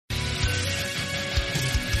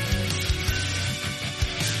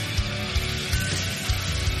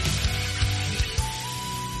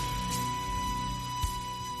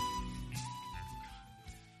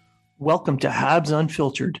Welcome to Habs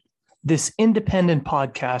Unfiltered. This independent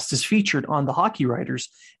podcast is featured on the Hockey Writers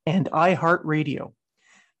and iHeartRadio,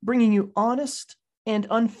 bringing you honest and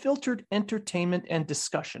unfiltered entertainment and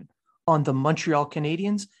discussion on the Montreal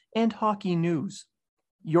Canadiens and hockey news.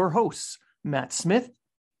 Your hosts, Matt Smith,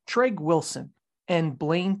 Treg Wilson, and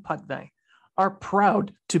Blaine Putvin, are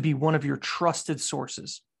proud to be one of your trusted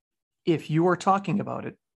sources. If you are talking about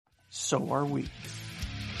it, so are we.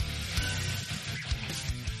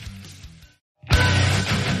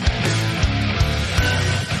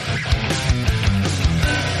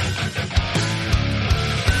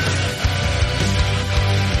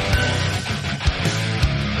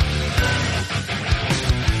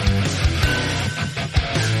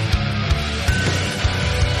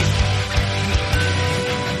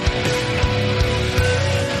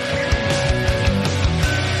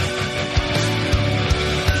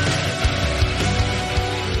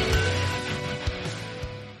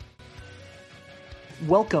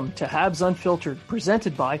 Welcome to Habs Unfiltered,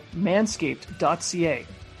 presented by Manscaped.ca.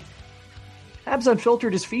 Habs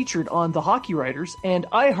Unfiltered is featured on the Hockey Writers and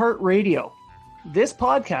iHeartRadio. This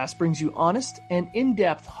podcast brings you honest and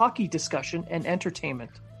in-depth hockey discussion and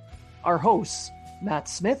entertainment. Our hosts, Matt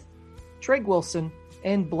Smith, Treg Wilson,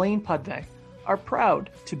 and Blaine Putvin, are proud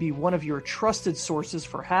to be one of your trusted sources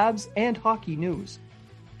for Habs and hockey news.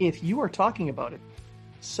 If you are talking about it,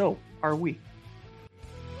 so are we.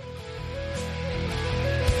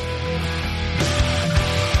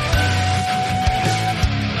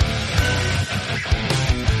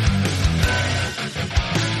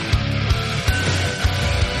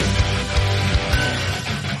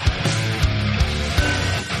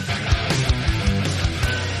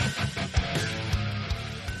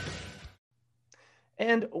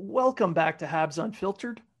 And welcome back to Habs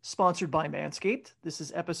Unfiltered, sponsored by Manscaped. This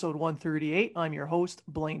is episode 138. I'm your host,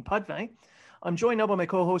 Blaine Putvin. I'm joined now by my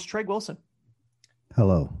co-host, Treg Wilson.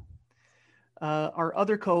 Hello. Our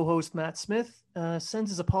other co-host, Matt Smith,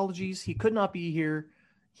 sends his apologies. He could not be here.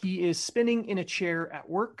 He is spinning in a chair at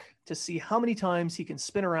work to see how many times he can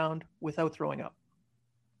spin around without throwing up.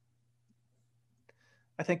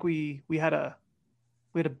 I think we had a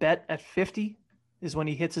bet at 50 is when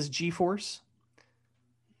he hits his G-force.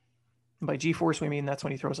 And by G-force, we mean that's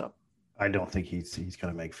when he throws up. I don't think he's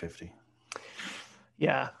going to make 50.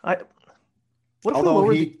 Yeah. Although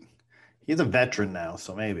he's a veteran now,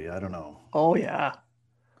 so maybe. I don't know. Oh, yeah.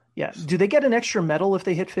 Yeah. Do they get an extra medal if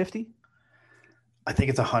they hit 50? I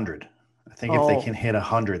think it's 100. I think if they can hit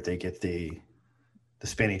 100, they get the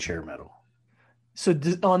spinning chair medal. So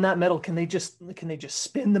on that medal, can they just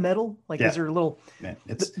spin the medal? Like, yeah. Is there a little... Man,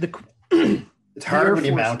 it's hard when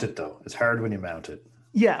you mount it, though. It's hard when you mount it.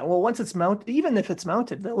 Yeah, well, once it's mounted, even if it's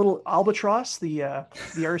mounted, the little albatross, the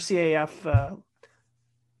RCAF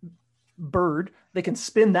bird, they can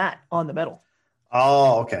spin that on the medal.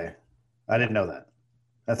 Oh, okay. I didn't know that.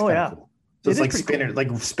 That's kind of cool. So it's like spinner, cool.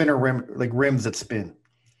 Like spinner rim, like rims that spin.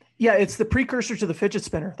 Yeah, it's the precursor to the fidget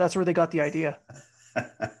spinner. That's where they got the idea.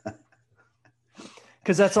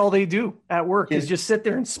 Because that's all they do at work is just sit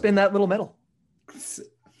there and spin that little medal.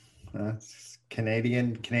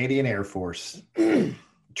 Canadian Air Force.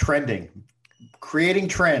 Trending. Creating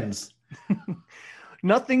trends.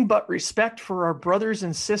 Nothing but respect for our brothers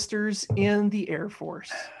and sisters in the Air Force.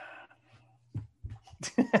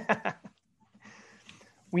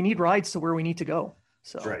 We need rides to where we need to go.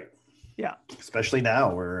 So that's right. Yeah. Especially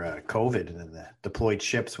now where COVID and the deployed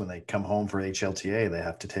ships, when they come home for HLTA, they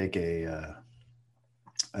have to take a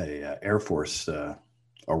Air Force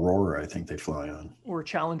Aurora, I think they fly on. Or a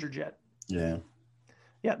Challenger jet. Yeah.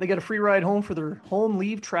 Yeah, they get a free ride home for their home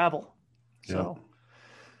leave travel. So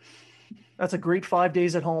That's a great 5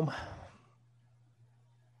 days at home.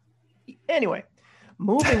 Anyway,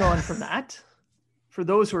 moving on from that, for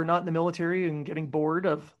those who are not in the military and getting bored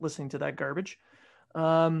of listening to that garbage.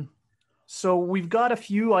 So we've got a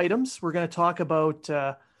few items. We're going to talk about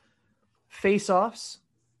face-offs,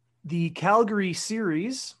 the Calgary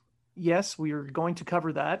series. Yes, we are going to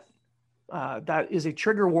cover that. That is a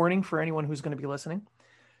trigger warning for anyone who's going to be listening.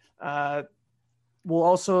 We'll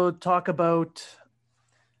also talk about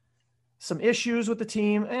some issues with the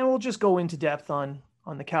team, and we'll just go into depth on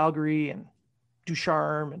the Calgary and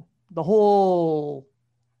Ducharme and the whole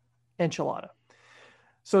enchilada.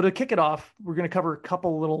 So to kick it off, we're going to cover a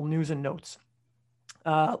couple little news and notes.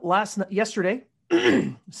 Yesterday,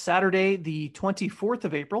 Saturday, the 24th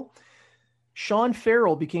of April, Sean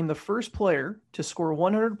Farrell became the first player to score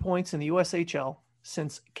 100 points in the USHL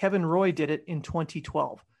since Kevin Roy did it in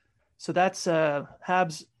 2012. So that's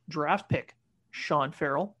Habs draft pick, Sean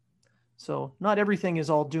Farrell. So not everything is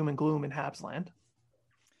all doom and gloom in Habs land.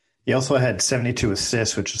 He also had 72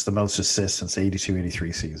 assists, which is the most assists since the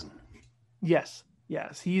 82-83 season. Yes,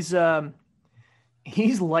 yes, he's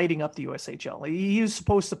lighting up the USHL. He was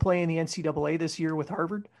supposed to play in the NCAA this year with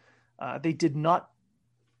Harvard. They did not.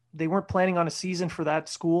 They weren't planning on a season for that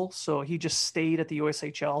school, so he just stayed at the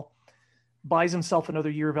USHL. Buys himself another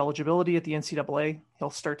year of eligibility at the NCAA. He'll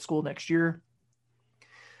start school next year.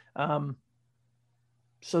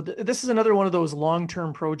 So this is another one of those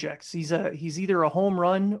long-term projects. He's either a home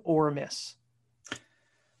run or a miss.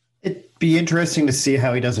 It'd be interesting to see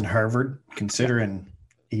how he does in Harvard, considering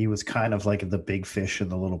he was kind of like the big fish in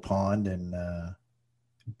the little pond. And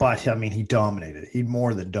but I mean, he dominated. He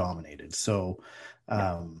more than dominated. So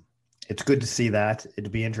it's good to see that.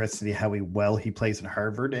 It'd be interesting to see how well he plays in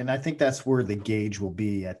Harvard, and I think that's where the gauge will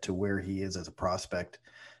be at to where he is as a prospect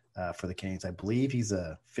for the Canadiens. I believe he's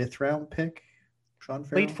a 5th-round pick. Sean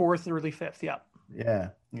Farrell? Late 4th, early 5th. Yeah. Yeah,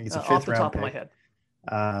 he's a 5th off the round top pick. of my head.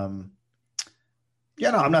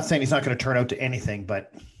 No, I'm not saying he's not going to turn out to anything,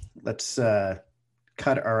 but let's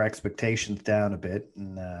cut our expectations down a bit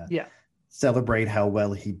and celebrate how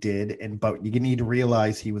well he did. But you need to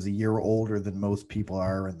realize he was a year older than most people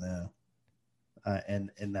are in the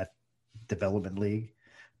in that development league.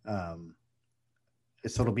 So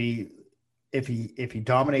it'll be if he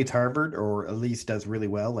dominates Harvard, or at least does really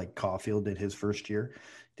well, like Caulfield did his first year.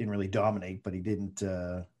 Didn't really dominate, but he didn't.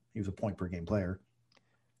 He was a point per game player,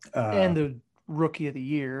 and the rookie of the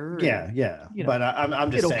year. Yeah. But I'm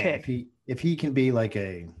just saying, if he can be like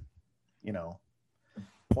a,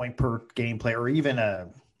 point per game player, or even a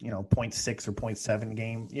 0.6 or 0.7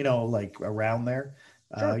 game, like around there,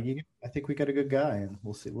 sure. I think we got a good guy, and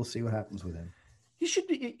we'll see what happens with him. He should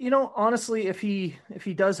be, honestly, if he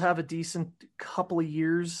does have a decent couple of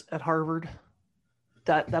years at Harvard,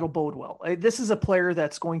 that'll bode well. This is a player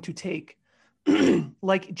that's going to take,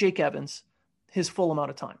 like Jake Evans, his full amount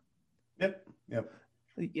of time. Yep.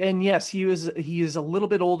 And yes, he is a little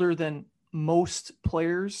bit older than most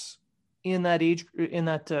players in that age, in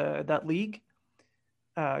that league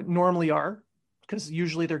normally are, because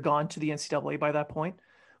usually they're gone to the NCAA by that point.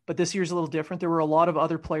 But this year's a little different. There were a lot of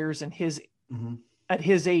other players at his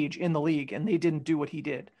age in the league, and they didn't do what he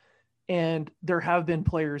did. And there have been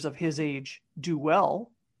players of his age do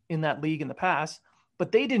well in that league in the past,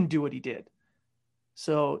 but they didn't do what he did.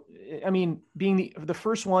 So, I mean, being the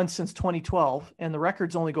first one since 2012, and the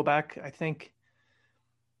records only go back, I think,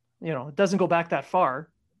 it doesn't go back that far.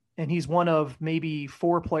 And he's one of maybe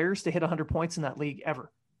 4 players to hit 100 points in that league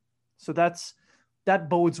ever. So that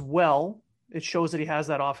bodes well. It shows that he has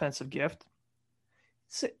that offensive gift.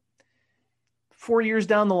 4 years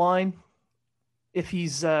down the line, if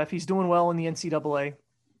he's doing well in the NCAA,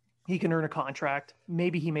 he can earn a contract.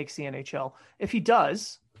 Maybe he makes the NHL. If he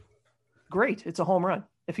does, great. It's a home run.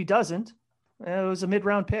 If he doesn't, it was a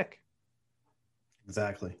mid-round pick.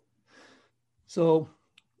 Exactly. So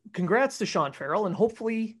congrats to Sean Farrell, and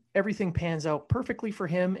hopefully everything pans out perfectly for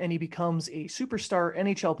him and he becomes a superstar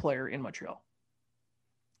NHL player in Montreal.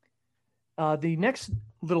 The next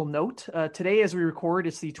little note, today as we record,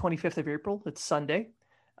 it's the 25th of April. It's Sunday.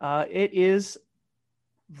 It is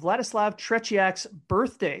Vladislav Tretiak's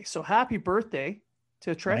birthday. So happy birthday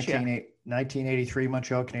to Tretiak. 1983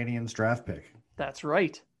 Montreal Canadiens draft pick. That's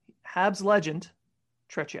right. Habs legend,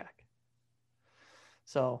 Tretiak.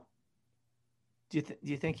 So do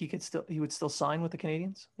you think he would still sign with the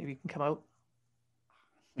Canadiens? Maybe he can come out.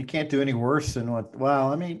 He can't do any worse than what.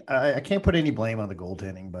 Well, I mean, I can't put any blame on the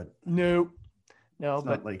goaltending, but no, it's but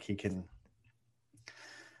not like he can.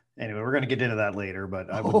 Anyway, we're going to get into that later, but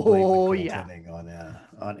I wouldn't blame the goaltending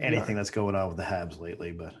on anything that's going on with the Habs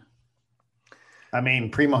lately. But I mean,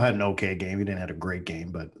 Primo had an okay game. He didn't have a great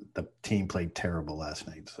game, but the team played terrible last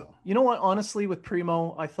night. So you know what? Honestly, with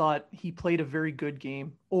Primo, I thought he played a very good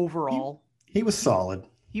game overall. He was solid.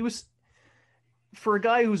 He was, for a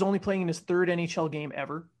guy who's only playing in his 3rd NHL game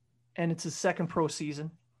ever, and it's his 2nd pro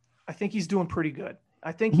season, I think he's doing pretty good.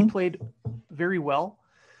 I think he played very well.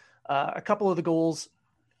 A couple of the goals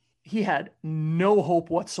he had no hope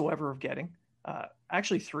whatsoever of getting.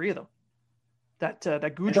 Actually, 3 of them. That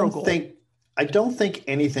Goudreau goal. I don't think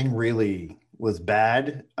anything really was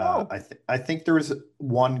bad. I think there was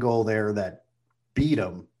one goal there that beat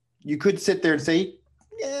him. You could sit there and say,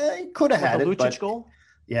 yeah, he could have had the it. Lucic goal?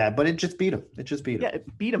 Yeah, but it just beat him. Yeah,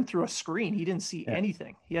 it beat him through a screen. He didn't see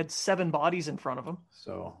anything. He had 7 bodies in front of him.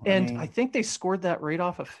 So, I think they scored that right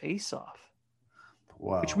off a face-off.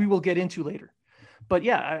 Wow. Which we will get into later. But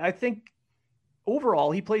yeah, I think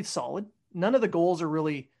overall he played solid. None of the goals are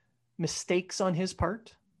really mistakes on his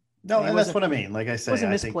part. No, and that's what I mean. Like I said,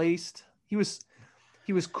 wasn't misplaced. He was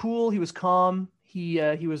cool. He was calm. He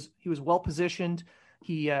was well positioned.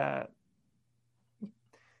 He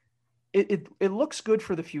it looks good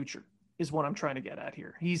for the future is what I'm trying to get at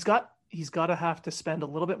here. He's got to have to spend a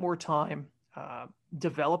little bit more time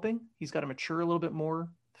developing. He's got to mature a little bit more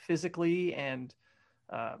physically and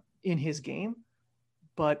in his game,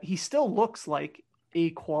 but he still looks like a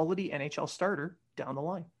quality NHL starter down the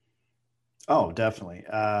line. Oh, definitely.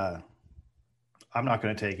 I'm not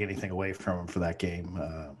going to take anything away from him for that game.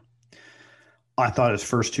 I thought his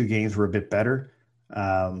first two games were a bit better,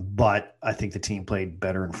 but I think the team played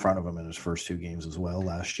better in front of him in his first two games as well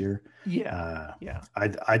last year. Yeah.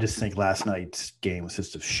 I just think last night's game was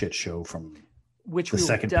just a shit show from which the we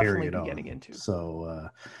second will definitely period be on. getting into. So,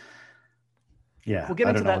 yeah, we'll get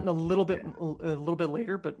into that in a little bit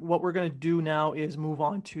later. But what we're going to do now is move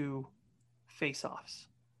on to face-offs.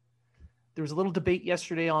 There was a little debate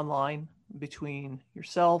yesterday online between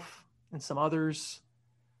yourself and some others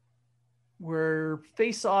where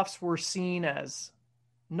face-offs were seen as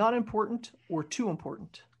not important or too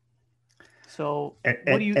important. So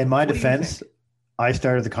what do you, in my defense, I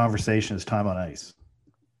started the conversation as time on ice.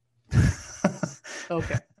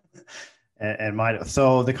 Okay.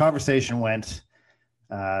 So the conversation went,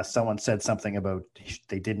 someone said something about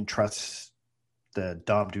they didn't trust the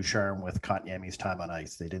Dom Ducharme with Kotkaniemi's time on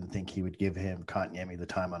ice. They didn't think he would give him Kotkaniemi the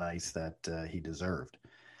time on ice that he deserved.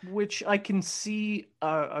 Which I can see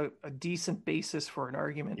a decent basis for an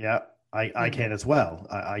argument. Yeah, I can as well.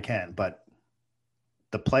 I can, but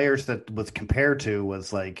the players that was compared to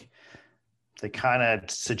was like, they kind of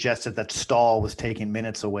suggested that Stahl was taking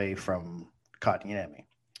minutes away from Kotkaniemi.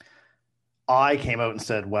 I came out and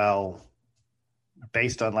said, well,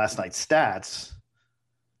 based on last night's stats,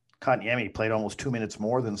 Kotkaniemi played almost 2 minutes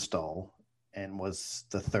more than Stahl and was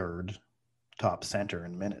the third top center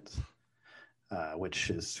in minutes,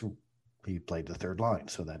 which is he played the third line,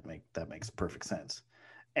 so that makes perfect sense.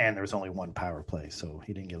 And there was only one power play, so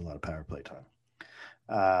he didn't get a lot of power play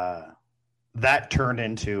time. That turned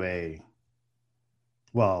into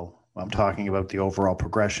I'm talking about the overall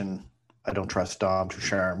progression. I don't trust Dom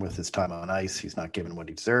Ducharme with his time on ice. He's not given what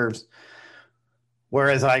he deserves.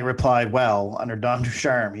 Whereas I replied, well, under Dom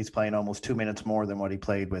Ducharme, he's playing almost 2 minutes more than what he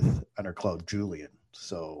played with under Claude Julien.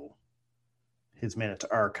 So his minutes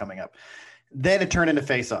are coming up. Then it turned into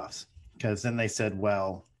face-offs because then they said,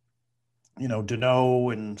 well,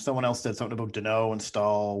 Danault, and someone else said something about Danault and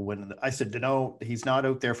Stahl. When I said Danault, he's not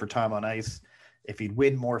out there for time on ice. If he'd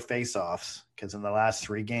win more face-offs, because in the last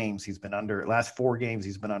 4 games, he's been under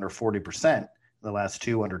 40%, the last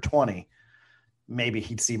 2 under 20, maybe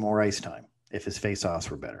he'd see more ice time if his face-offs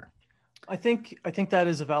were better. I think that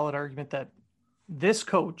is a valid argument that this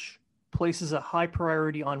coach places a high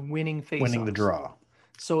priority on winning face-offs. Winning the draw.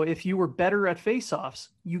 So if you were better at face-offs,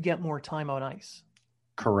 you get more time on ice.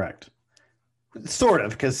 Correct. Sort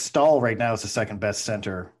of, because Stahl right now is the second best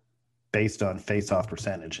center based on face-off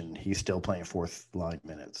percentage, and he's still playing fourth line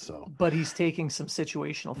minutes. So, but he's taking some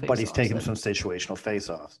situational face-offs. But he's taking some situational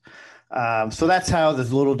face-offs. So that's how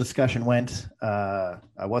this little discussion went. I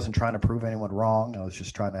wasn't trying to prove anyone wrong. I was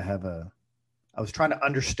just trying to I was trying to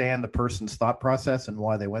understand the person's thought process and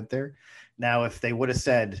why they went there. Now, if they would have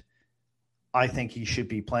said, I think he should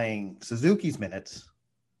be playing Suzuki's minutes,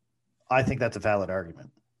 I think that's a valid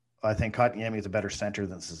argument. I think Kotkaniemi is a better center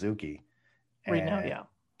than Suzuki. Right now, yeah.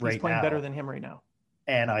 He's playing better than him right now.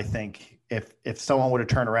 And I think if someone would have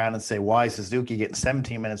turned around and say, why is Suzuki getting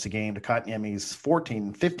 17 minutes a game to Kotkaniemi's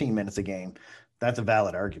 15 minutes a game, that's a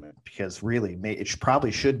valid argument because really it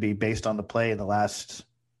probably should be based on the play in the last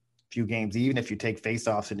few games, even if you take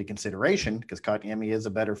face-offs into consideration, because Kotkaniemi is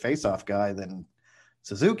a better face-off guy than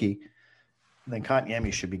Suzuki, then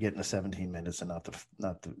Kotkaniemi should be getting the 17 minutes and not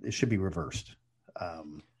the it should be reversed,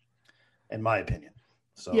 in my opinion.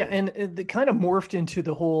 So yeah, and it kind of morphed into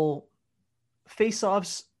the whole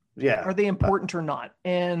face-offs. Yeah, are they important or not?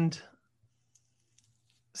 And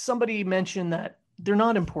somebody mentioned that they're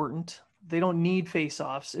not important. They don't need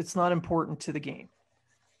face-offs. It's not important to the game.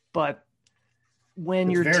 But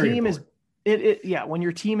when your team when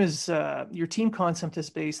your team concept is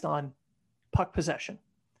based on puck possession,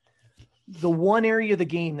 the one area of the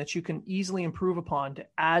game that you can easily improve upon to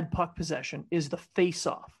add puck possession is the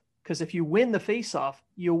face-off. Because if you win the face-off,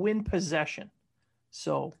 you win possession.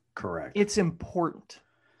 So correct. It's important.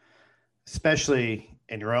 Especially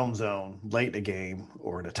in your own zone, late in a game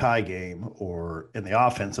or in a tie game or in the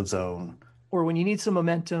offensive zone. Or when you need some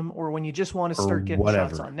momentum or when you just want to start getting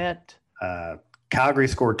shots on net. Calgary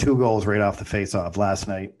scored 2 goals right off the face-off last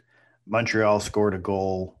night. Montreal scored a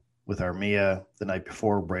goal with Armia the night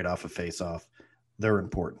before right off a face-off. They're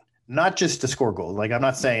important. Not just to score goals. Like, I'm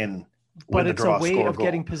not saying but it's a way of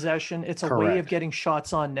getting possession. It's a way of getting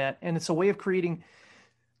shots on net. And it's a way of creating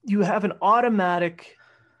You have an automatic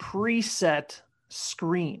preset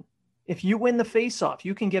screen. If you win the face-off,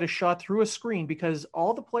 you can get a shot through a screen because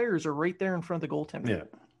all the players are right there in front of the goaltender.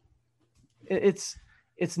 Yeah.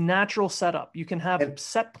 It's natural setup. You can have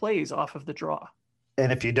set plays off of the draw.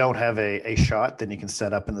 And if you don't have a shot, then you can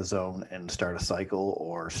set up in the zone and start a cycle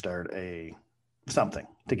or start something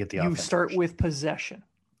to get the offense. You start with possession.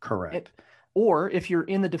 Correct. Or if you're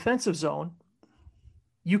in the defensive zone,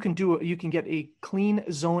 you can get a clean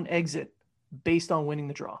zone exit based on winning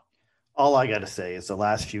the draw. All I got to say is the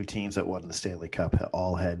last few teams that won the Stanley Cup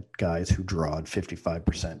all had guys who drawed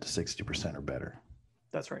 55% to 60% or better.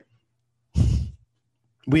 That's right.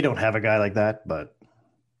 We don't have a guy like that, but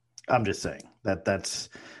I'm just saying that's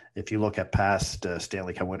if you look at past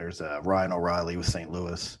Stanley Cup winners, Ryan O'Reilly with St.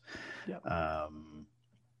 Louis. Yep.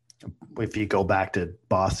 If you go back to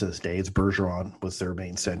Boston's days, Bergeron was their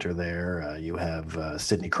main center there. You have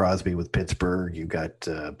Sidney Crosby with Pittsburgh. You got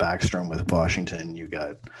Backstrom with Washington.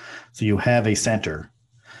 So you have a center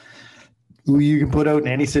who you can put out in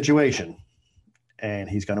any situation, and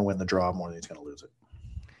he's going to win the draw more than he's going to lose it.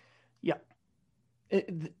 Yeah,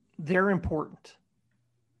 they're important.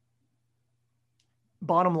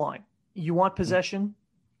 Bottom line, you want possession,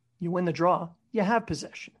 you win the draw, you have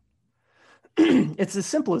possession. It's as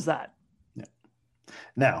simple as that. Yeah.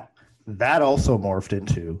 Now, that also morphed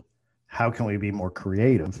into how can we be more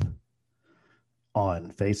creative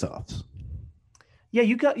on face-offs? Yeah,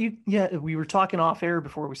 we were talking off air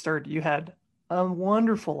before we started. You had a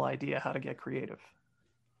wonderful idea how to get creative.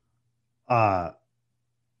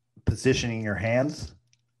 Positioning your hands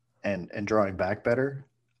and drawing back better,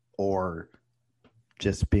 or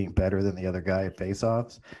just being better than the other guy at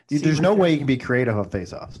face-offs. There's no way you can be creative on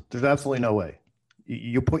face-offs. There's absolutely no way.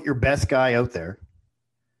 You put your best guy out there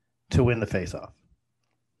to win the face-off,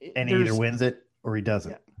 and he either wins it or he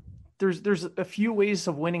doesn't. Yeah. There's a few ways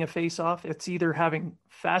of winning a face-off. It's either having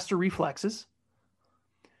faster reflexes,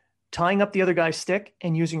 tying up the other guy's stick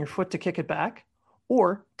and using your foot to kick it back,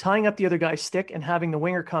 or tying up the other guy's stick and having the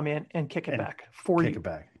winger come in and kick it back for you. Kick it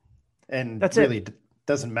back. And that's really, it.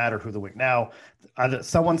 Doesn't matter who the wing. Now,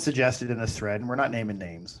 someone suggested in this thread, and we're not naming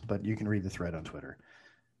names, but you can read the thread on Twitter,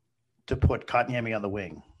 to put Kotkaniemi on the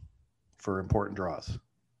wing for important draws.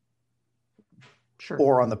 Sure.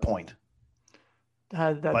 Or on the point.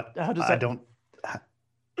 How does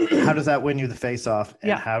that win you the face-off, and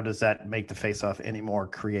yeah. How does that make the face-off any more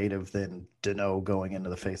creative than Danault going into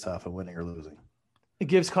the face-off and winning or losing? It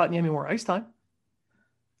gives Kotkaniemi more ice time.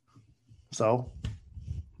 So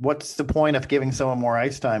what's the point of giving someone more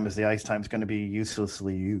ice time if the ice time is going to be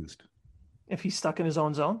uselessly used? If he's stuck in his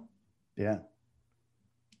own zone? Yeah.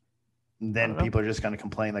 Then people are just going to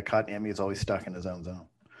complain that Kotkaniemi is always stuck in his own zone.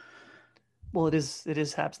 Well, it is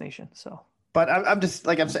Habs Nation, so. But I'm just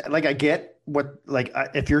like I'm saying, like I get what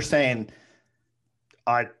if you're saying,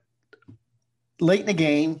 late in the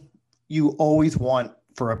game, you always want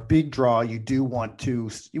for a big draw. You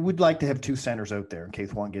would like to have two centers out there in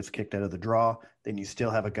case one gets kicked out of the draw. Then you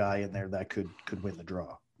still have a guy in there that could win the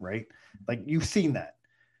draw, right? Like you've seen that.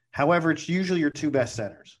 However, it's usually your two best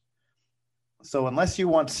centers. So unless you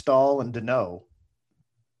want Stahl and Danault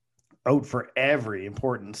out for every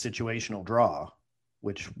important situational draw,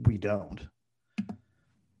 which we don't,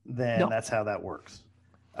 then that's how that works.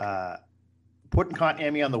 Putting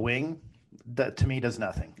Kotkaniemi on the wing, that to me does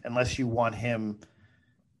nothing unless you want him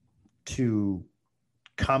to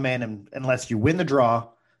come in and unless you win the draw,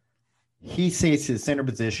 he stays his center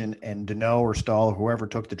position and Danault or Stahl or whoever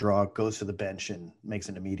took the draw goes to the bench and makes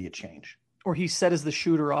an immediate change. Or he's set as the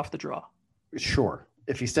shooter off the draw. Sure.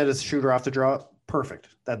 If he set as shooter off the draw, perfect.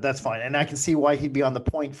 That's fine. And I can see why he'd be on the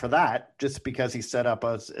point for that just because he's set up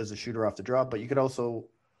as a shooter off the draw. But you could also,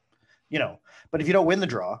 but if you don't win the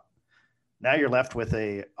draw, now you're left with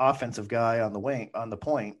a offensive guy on the wing, on the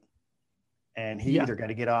point, and he either got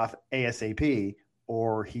to get off ASAP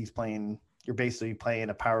or you're basically playing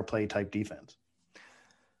a power play type defense.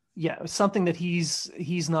 Yeah, something that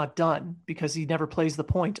he's not done because he never plays the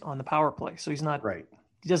point on the power play. So he's not right.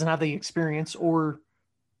 He doesn't have the experience or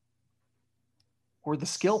the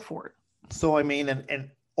skill for it. So, I mean, and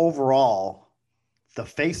overall, the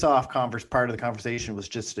face-off part of the conversation was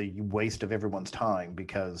just a waste of everyone's time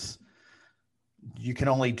because you can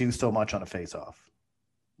only do so much on a face-off.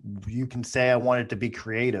 You can say I want it to be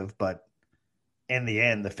creative, but in the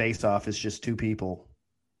end, the face-off is just two people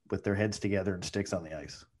with their heads together and sticks on the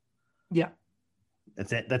ice. Yeah.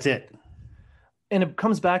 That's it. And it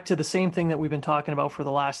comes back to the same thing that we've been talking about for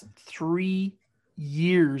the last 3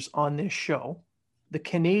 years on this show. The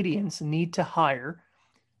Canadians need to hire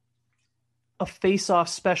a face-off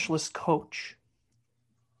specialist coach.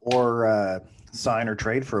 Or sign or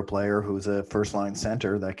trade for a player who's a first-line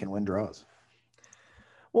center that can win draws.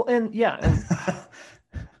 Well, and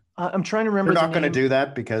I'm trying to remember. They're not going to do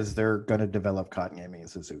that because they're going to develop Kotkaniemi and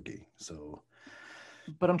Suzuki. So,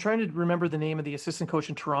 but I'm trying to remember the name of the assistant coach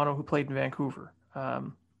in Toronto who played in Vancouver.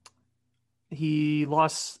 He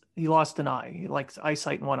lost an eye. He likes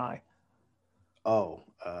eyesight in one eye. Oh,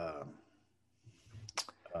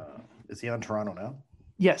 is he on Toronto now?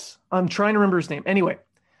 Yes, I'm trying to remember his name. Anyway,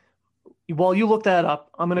 while you look that up,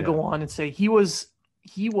 I'm going to go on and say he was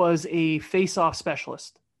a face-off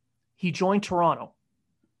specialist. He joined Toronto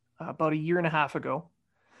about a year and a half ago,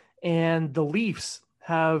 and the Leafs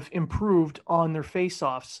have improved on their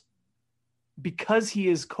face-offs because he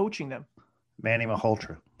is coaching them. Manny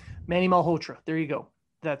Malhotra. There you go.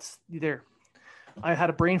 That's there. I had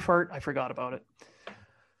a brain fart. I forgot about it.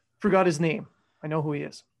 Forgot his name. I know who he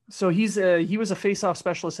is. So he was a face-off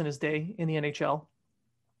specialist in his day in the NHL.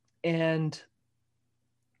 And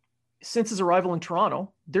since his arrival in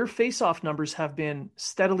Toronto, their face-off numbers have been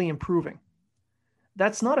steadily improving.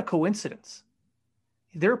 That's not a coincidence.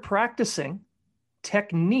 They're practicing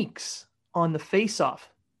techniques on the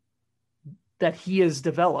face-off that he has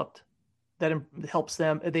developed that helps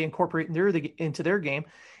them. They incorporate into their game,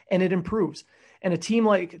 and it improves. And a team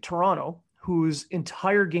like Toronto, whose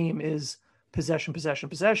entire game is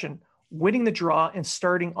possession, winning the draw and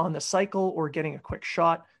starting on the cycle or getting a quick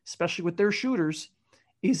shot, especially with their shooters,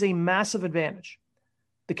 is a massive advantage.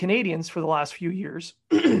 The Canadians, for the last few years,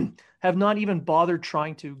 have not even bothered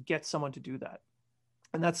trying to get someone to do that.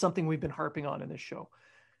 And that's something we've been harping on in this show.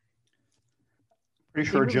 Pretty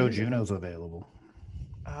sure Joe Juno's available.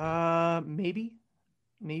 Maybe.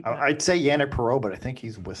 I'd say Yannick Perreault, but I think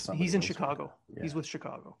he's with somebody. He's in Chicago. Yeah. He's with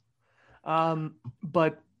Chicago.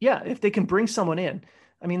 But yeah, if they can bring someone in,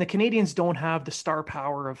 I mean, the Canadians don't have the star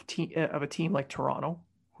power of a team like Toronto,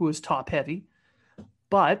 who is top heavy,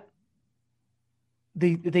 but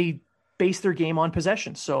they base their game on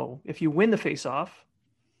possession. So if you win the face-off,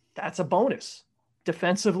 that's a bonus.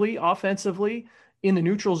 Defensively, offensively, in the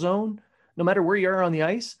neutral zone, no matter where you are on the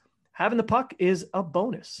ice, having the puck is a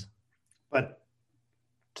bonus. But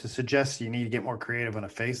to suggest you need to get more creative on a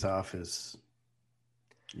face-off is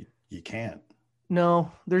you can't.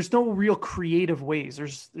 No, there's no real creative ways.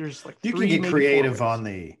 There's like you can get creative on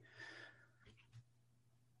the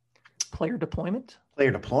player deployment.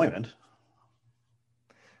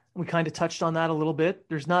 We kind of touched on that a little bit.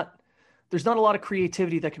 There's not a lot of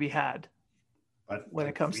creativity that can be had. But when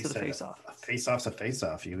it comes to the face-off. A face-off's a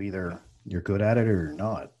face-off. You're good at it or you're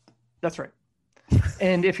not. That's right.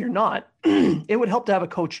 And if you're not, it would help to have a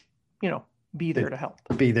coach, be there to help.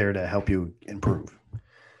 Be there to help you improve.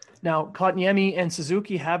 Now, Kotkaniemi and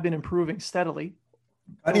Suzuki have been improving steadily.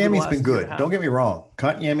 Kotkaniemi's been good. Don't get me wrong.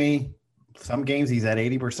 Kotkaniemi, some games he's at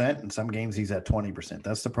 80%, and some games he's at 20%.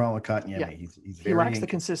 That's the problem with Kotkaniemi. Yeah. He lacks the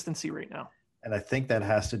consistency right now. And I think that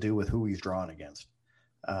has to do with who he's drawn against.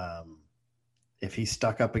 If he's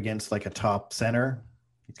stuck up against like a top center,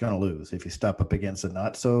 he's going to lose. If he's stuck up against a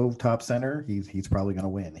not so top center, he's probably going to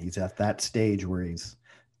win. He's at that stage where he's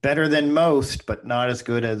better than most, but not as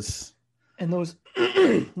good as. And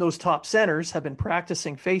those top centers have been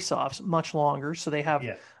practicing face-offs much longer, so they have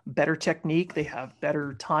better technique. They have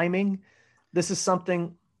better timing. This is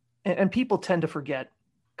something, and people tend to forget.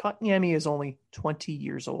 Kotkaniemi is only 20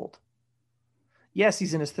 years old. Yes,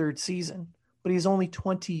 he's in his third season, but he's only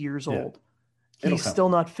 20 years old. He's still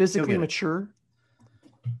not physically mature.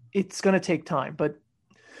 It's going to take time, but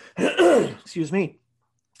excuse me.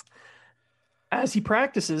 As he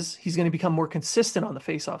practices, he's going to become more consistent on the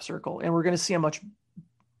face-off circle, and we're going to see a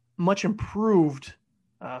much improved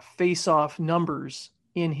face-off numbers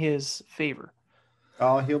in his favor.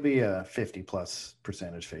 Oh, he'll be a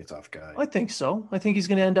 50+ % face-off guy. I think so. I think he's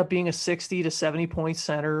going to end up being a 60 to 70 point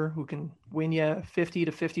center who can win you 50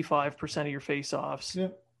 to 55% of your face-offs. Yeah.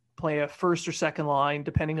 Play a first or second line,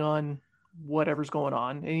 depending on whatever's going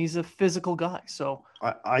on. And he's a physical guy. So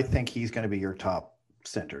I think he's going to be your top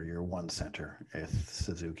center, your one center, if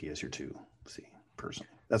Suzuki is your 2C personally.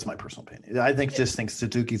 That's my personal opinion. I think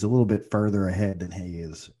Suzuki's a little bit further ahead than he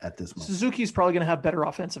is at this moment. Suzuki's probably going to have better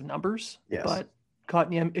offensive numbers. Yes. But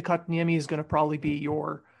Kotkaniemi is going to probably be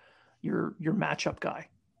your matchup guy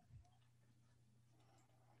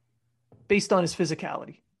based on his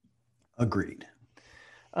physicality. Agreed.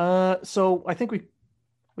 So I think we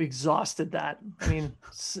exhausted that. I mean,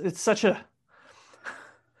 it's such a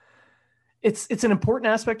it's an important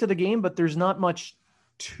aspect of the game, but there's not much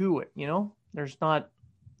to it. There's not.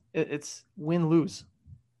 It's win lose,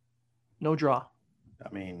 no draw.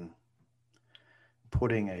 I mean,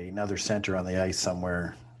 putting another center on the ice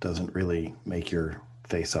somewhere doesn't really make your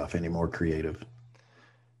face-off any more creative.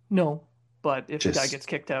 No, but if the guy gets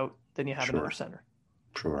kicked out, then you have another center.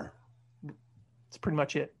 Sure. That's pretty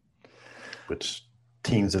much it. Which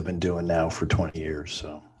teams have been doing now for 20 years,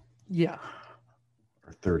 so. Yeah.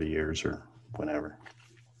 Or 30 years or whenever.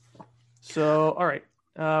 So, all right.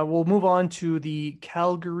 We'll move on to the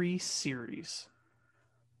Calgary series.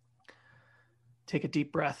 Take a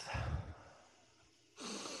deep breath.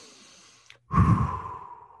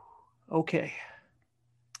 Okay.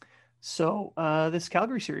 So, this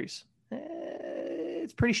Calgary series,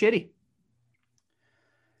 it's pretty shitty.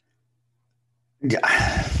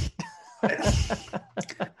 Yeah.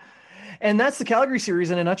 And that's the Calgary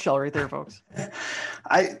series in a nutshell right there, folks.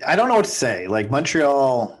 I don't know what to say. Like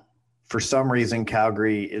Montreal, for some reason,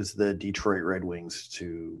 Calgary is the Detroit Red Wings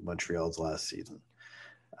to Montreal's last season.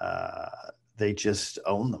 They just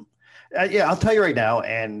own them. Yeah, I'll tell you right now,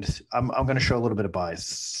 and I'm going to show a little bit of bias.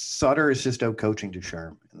 Sutter is just out coaching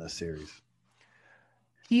Ducharme in this series.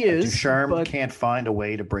 He is. Ducharme can't find a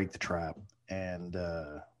way to break the trap, and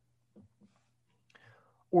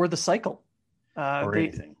or the cycle, or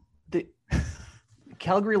anything.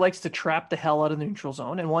 Calgary likes to trap the hell out of the neutral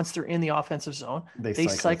zone, and once they're in the offensive zone, they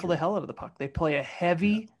cycle the hell out of the puck. They play a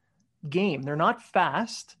heavy game. They're not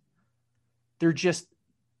fast. They're just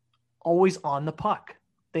always on the puck.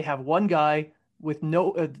 They have one guy with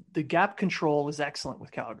no the gap control is excellent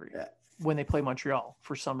with Calgary when they play Montreal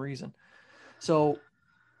for some reason. So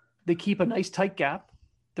they keep a nice tight gap.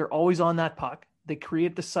 They're always on that puck. They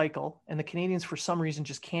create the cycle, and the Canadians for some reason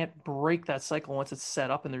just can't break that cycle once it's set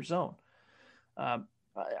up in their zone.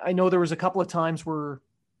 I know there was a couple of times where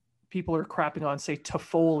people are crapping on, say,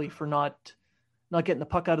 Toffoli for not getting the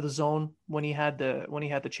puck out of the zone when he had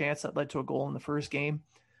the chance that led to a goal in the first game.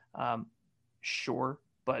 Sure,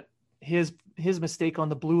 but his mistake on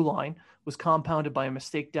the blue line was compounded by a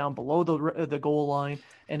mistake down below the goal line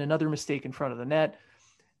and another mistake in front of the net,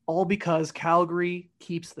 all because Calgary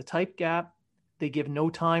keeps the tight gap. They give no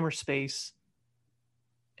time or space,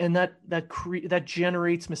 and that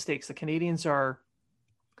generates mistakes. The Canadians are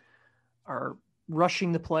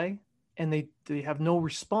rushing the play, and they have no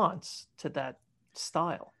response to that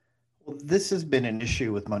style. Well, this has been an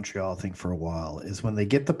issue with Montreal, I think, for a while, is when they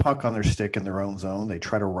get the puck on their stick in their own zone, they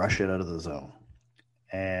try to rush it out of the zone.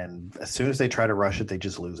 And as soon as they try to rush it, they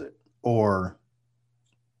just lose it. Or,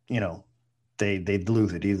 they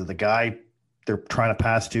lose it. Either the guy they're trying to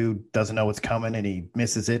pass to doesn't know what's coming and he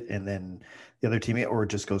misses it, and then the other teammate, or it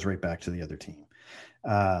just goes right back to the other team.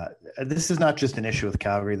 This is not just an issue with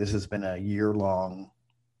Calgary. This has been a year-long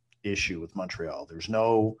issue with Montreal. For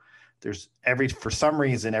some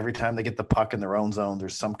reason, every time they get the puck in their own zone,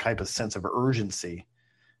 there's some type of sense of urgency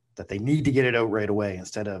that they need to get it out right away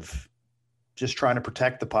instead of just trying to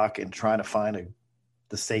protect the puck and trying to find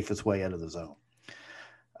the safest way out of the zone.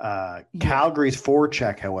 Calgary's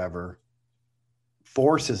forecheck, however,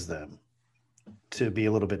 forces them to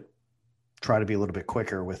try to be a little bit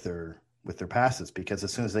quicker with their passes, because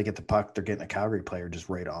as soon as they get the puck, they're getting a Calgary player just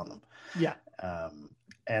right on them. Yeah.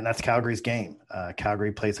 And that's Calgary's game.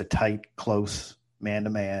 Calgary plays a tight, close,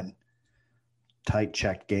 man-to-man, tight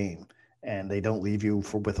check game, and they don't leave you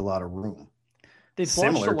with a lot of room. They've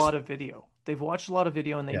watched a lot of video.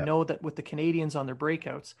 And they know that with the Canadians on their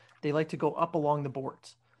breakouts, they like to go up along the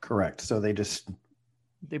boards. Correct. So they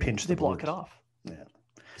pinch the block boards. it off. Yeah.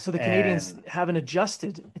 So the Canadians haven't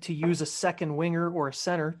adjusted to use a second winger or a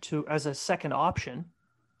center as a second option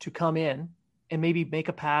to come in and maybe make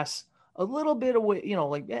a pass a little bit away,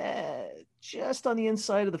 just on the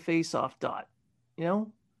inside of the face-off dot, Yeah.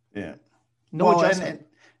 No adjustment.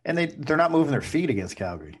 And they're not moving their feet against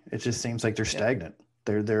Calgary. It just seems like they're stagnant.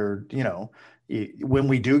 They're when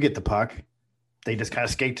we do get the puck, they just kind of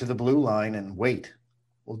skate to the blue line and wait.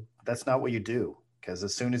 Well, that's not what you do, because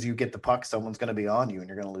as soon as you get the puck, someone's going to be on you and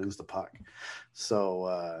you're going to lose the puck.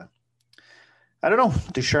 So I don't know.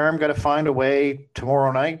 Ducharme got to find a way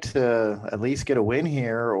tomorrow night to at least get a win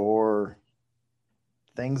here, or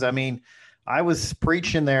things. I mean, I was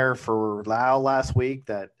preaching there for Lau last week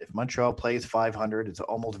that if Montreal plays 500, it's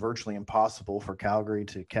almost virtually impossible for Calgary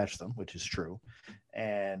to catch them, which is true.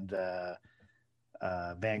 And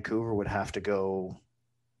Vancouver would have to go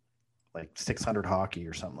like 600 hockey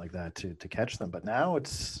or something like that to catch them. But now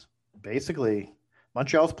it's basically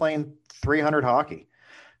Montreal's playing 300 hockey.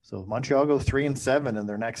 So if Montreal goes 3-7 in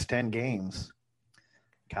their next 10 games,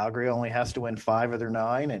 Calgary only has to win 5 of their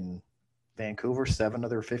 9 and Vancouver 7 of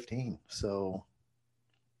their 15. So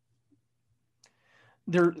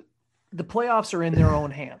the playoffs are in their own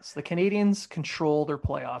hands. The Canadians control their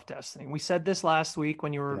playoff destiny. We said this last week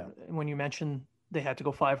when you mentioned they had to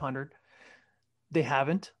go 500. They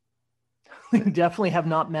haven't. They definitely have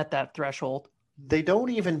not met that threshold. They don't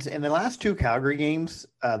even, in the last two Calgary games,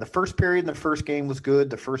 the first period in the first game was good.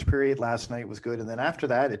 The first period last night was good. And then after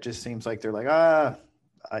that, it just seems like they're like,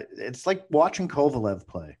 it's like watching Kovalev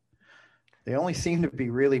play. They only seem to be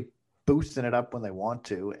really boosting it up when they want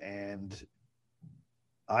to. And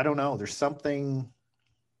I don't know. There's something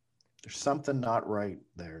not right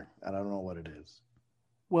there. I don't know what it is.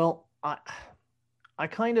 Well, I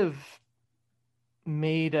kind of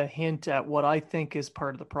made a hint at what I think is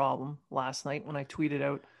part of the problem last night when I tweeted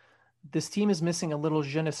out, this team is missing a little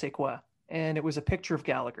je ne sais quoi. And it was a picture of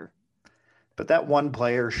Gallagher. But that one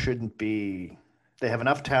player shouldn't be, they have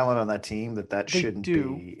enough talent on that team that shouldn't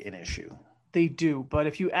be an issue. They do. But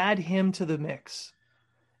if you add him to the mix,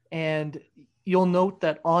 and you'll note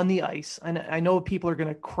that on the ice, and I know people are going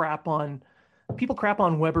to crap on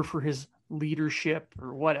Weber for his leadership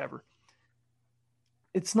or whatever.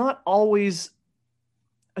 It's not always,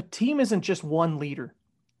 a team isn't just one leader.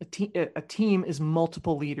 A team is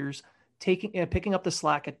multiple leaders picking up the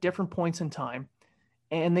slack at different points in time,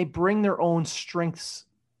 and they bring their own strengths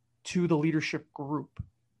to the leadership group.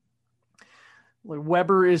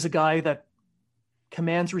 Weber is a guy that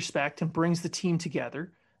commands respect and brings the team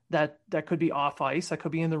together. That could be off ice, that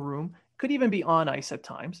could be in the room, could even be on ice at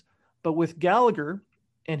times. But with Gallagher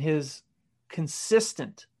and his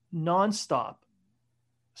consistent, nonstop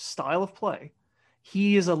style of play,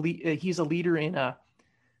 he's a leader in a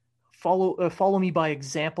follow me by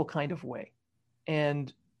example kind of way.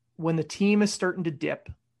 And when the team is starting to dip,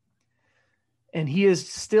 and he is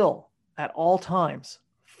still at all times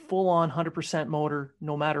full on 100% motor,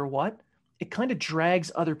 no matter what, it kind of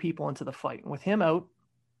drags other people into the fight. And with him out,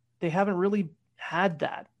 they haven't really had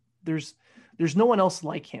that. There's no one else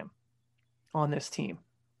like him on this team.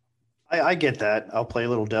 I get that. I'll play a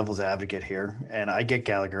little devil's advocate here, and I get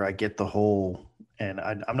Gallagher. I get the whole, and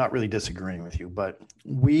I'm not really disagreeing with you, but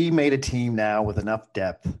we made a team now with enough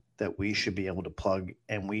depth that we should be able to plug,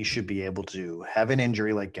 and we should be able to have an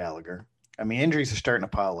injury like Gallagher. I mean, injuries are starting to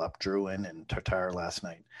pile up, Drouin and Tatar last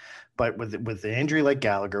night. But with the injury like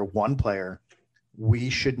Gallagher, one player, we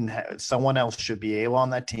shouldn't have, someone else should be able on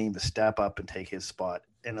that team to step up and take his spot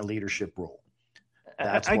in a leadership role.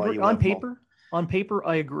 That's I agree. On paper,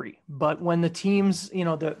 I agree. But when the teams, when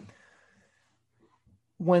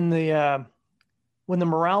the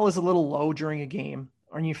morale is a little low during a game,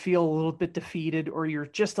 or you feel a little bit defeated, or you're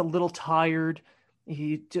just a little tired,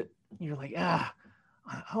 you're like,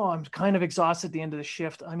 I'm kind of exhausted at the end of the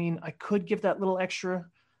shift. I mean, I could give that little extra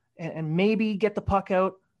and maybe get the puck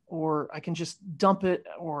out, or I can just dump it,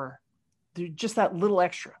 or just that little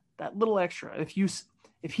extra.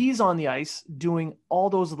 If he's on the ice doing all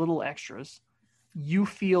those little extras, you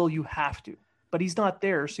feel you have to, but he's not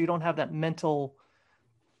there. So you don't have that mental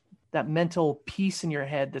piece in your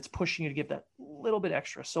head that's pushing you to give that little bit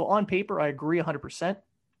extra. So on paper, I agree 100%.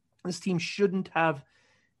 This team shouldn't have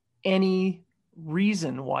any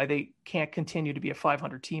reason why they can't continue to be a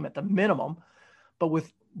 500 team at the minimum. But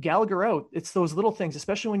with Gallagher out, it's those little things,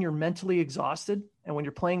 especially when you're mentally exhausted and when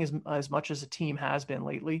you're playing as much as a team has been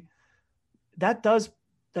lately, that does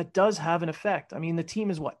have an effect. I mean, the team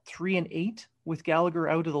is 3-8 with Gallagher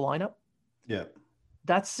out of the lineup. Yeah.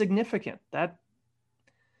 That's significant. He's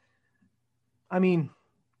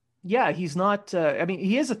not,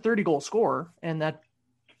 he is a 30 goal scorer, and that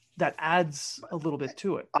adds a little bit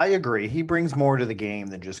to it. I agree. He brings more to the game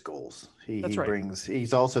than just goals.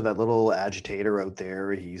 He's also that little agitator out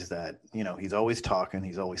there. He's that, he's always talking.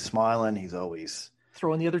 He's always smiling. He's always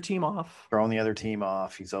throwing the other team off.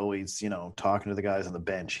 He's always, talking to the guys on the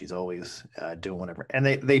bench. He's always doing whatever. And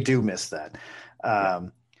they do miss that.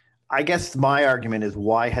 I guess my argument is,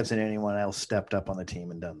 why hasn't anyone else stepped up on the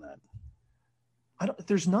team and done that?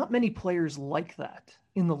 There's not many players like that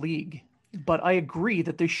in the league, but I agree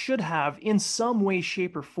that they should have, in some way,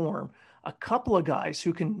 shape, or form, a couple of guys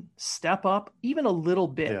who can step up even a little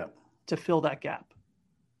bit to fill that gap.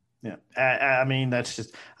 Yeah.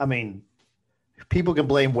 People can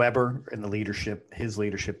blame Weber and his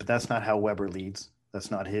leadership, but that's not how Weber leads.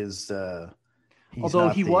 That's not his. Although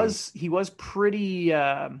he was pretty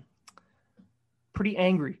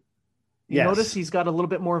angry. You notice he's got a little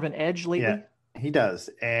bit more of an edge lately. Yeah, he does.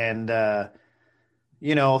 And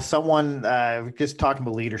someone just talking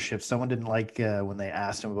about leadership. Someone didn't like when they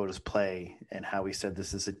asked him about his play and how he said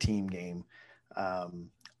this is a team game.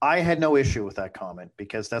 I had no issue with that comment,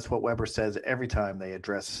 because that's what Weber says every time they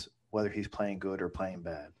address whether he's playing good or playing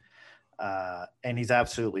bad. And he's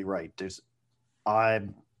absolutely right.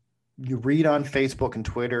 You read on Facebook and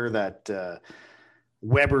Twitter that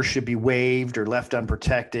Weber should be waived or left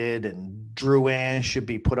unprotected, and Drouin should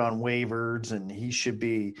be put on waivers, and he should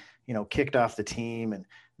be, kicked off the team, and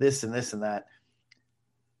this and this and that.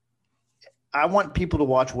 I want people to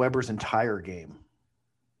watch Weber's entire game,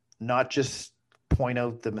 not just point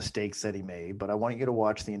out the mistakes that he made, but I want you to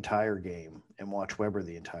watch the entire game and watch Weber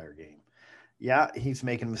the entire game. Yeah, he's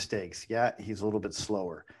making mistakes. Yeah, he's a little bit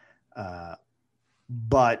slower.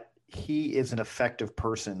 But he is an effective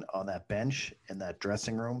person on that bench, in that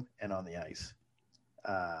dressing room, and on the ice.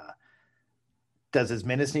 Does his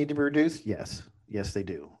minutes need to be reduced? Yes. Yes, they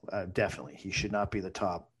do. Definitely. He should not be the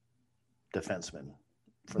top defenseman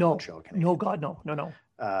for the Montreal Canadiens. No, God, no.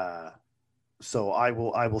 So I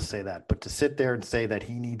will say that. But to sit there and say that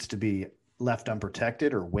he needs to be left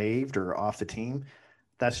unprotected or waived or off the team,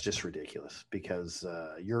 that's just ridiculous, because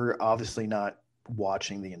you're obviously not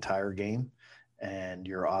watching the entire game, and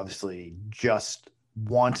you're obviously just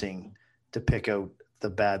wanting to pick out the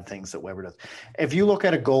bad things that Weber does. If you look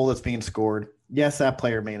at a goal that's being scored, yes, that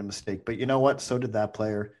player made a mistake, but you know what? So did that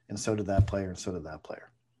player, and so did that player, and so did that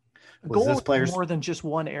player. A goal is more than just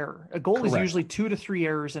one error. A goal is usually 2 to 3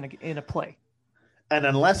 errors in a play. And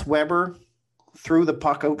unless Weber threw the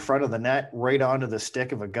puck out front of the net right onto the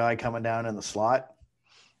stick of a guy coming down in the slot,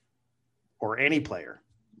 or any player,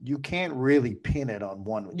 you can't really pin it on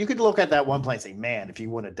one. You could look at that one play and say, man, if he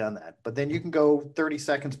wouldn't have done that. But then you can go 30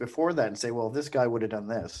 seconds before that and say, well, this guy would have done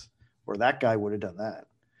this, or that guy would have done that.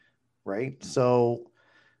 Right? So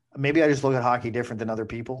maybe I just look at hockey different than other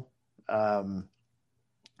people.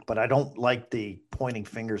 But I don't like the pointing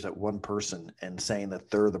fingers at one person and saying that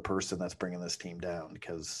they're the person that's bringing this team down,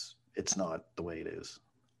 because it's not the way it is.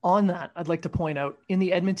 On that, I'd like to point out, in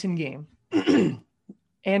the Edmonton game,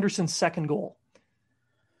 Anderson's second goal,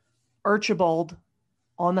 Archibald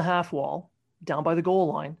on the half wall, down by the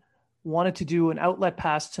goal line, wanted to do an outlet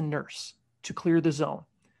pass to Nurse to clear the zone.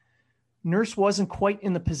 Nurse wasn't quite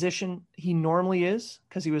in the position he normally is,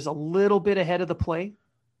 because he was a little bit ahead of the play,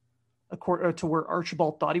 according to where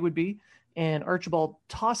Archibald thought he would be, and Archibald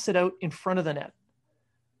tossed it out in front of the net.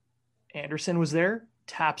 Anderson was there,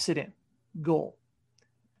 taps it in. Goal.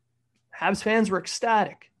 Habs fans were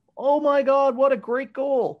ecstatic. Oh my God, what a great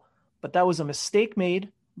goal. But that was a mistake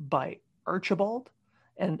made by Archibald.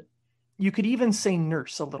 And you could even say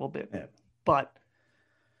Nurse a little bit. Yeah. But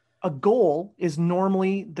a goal is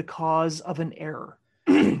normally the cause of an error.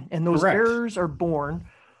 And those errors are born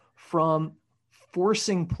from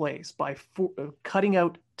forcing plays, by cutting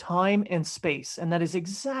out time and space. And that is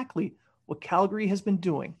exactly what Calgary has been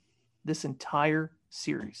doing this entire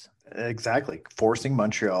series. Exactly. Forcing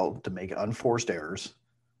Montreal to make unforced errors,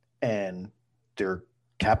 and they're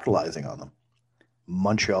capitalizing on them.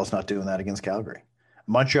 Montreal's not doing that against Calgary.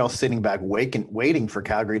 Montreal's sitting back waiting for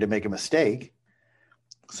Calgary to make a mistake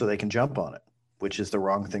so they can jump on it, which is the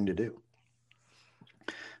wrong thing to do.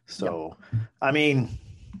 So, yep. I mean,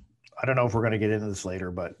 I don't know if we're going to get into this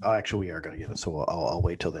later, but actually we are going to get it. So I'll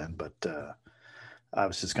wait till then. But I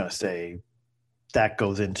was just going to say that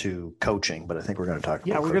goes into coaching, but I think we're going to talk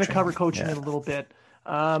about we're coaching. Going to cover coaching in a little bit.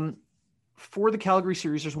 For the Calgary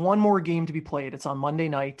series, there's one more game to be played. It's on Monday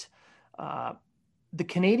night. The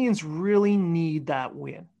Canadiens really need that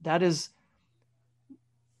win. That is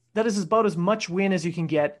about as much win as you can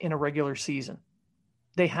get in a regular season.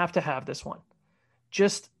 They have to have this one.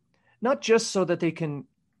 Not just so that they can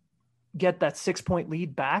get that 6-point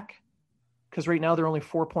lead back, because right now they're only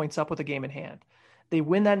 4 points up with a game in hand. They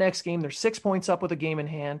win that next game, they're 6 points up with a game in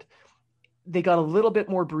hand. They got a little bit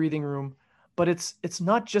more breathing room, but it's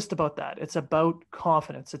not just about that. It's about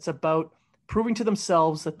confidence. It's about proving to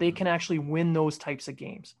themselves that they can actually win those types of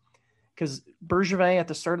games. Because Bergevin at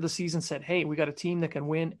the start of the season said, hey, we got a team that can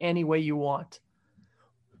win any way you want.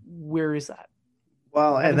 Where is that?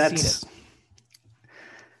 Well, and that's...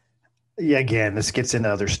 Yeah, again, this gets into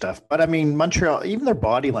other stuff. But, I mean, Montreal, even their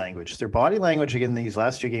body language in these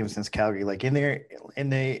last 2 games against Calgary, like in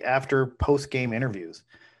the after post-game interviews,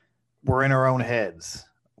 we're in our own heads.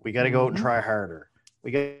 We got to go out and try harder.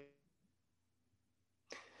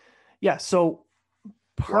 Yeah, so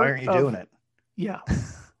why aren't you doing it? Yeah.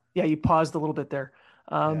 Yeah, you paused a little bit there.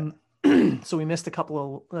 So we missed a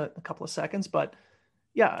couple of seconds, but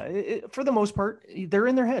yeah, for the most part, they're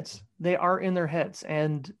in their heads. They are in their heads.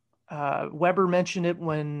 And Weber mentioned it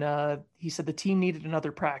when he said the team needed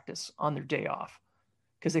another practice on their day off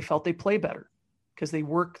because they felt they play better, because they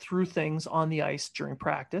worked through things on the ice during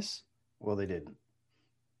practice. Well, they didn't.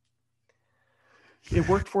 It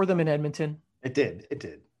worked for them in Edmonton. It did.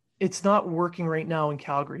 It's not working right now in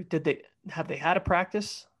Calgary. Have they had a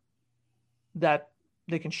practice that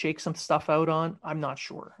they can shake some stuff out on? I'm not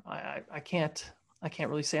sure. I can't I can't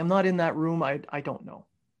really say. I'm not in that room. I don't know.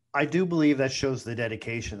 I do believe that shows the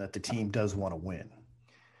dedication that the team does want to win.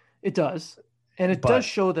 It does. And it does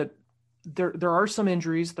show that there are some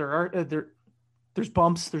injuries. There's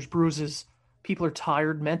bumps, there's bruises. People are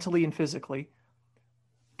tired mentally and physically.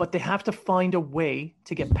 But they have to find a way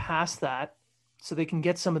to get past that so they can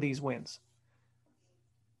get some of these wins.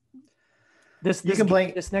 This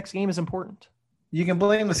next game is important. You can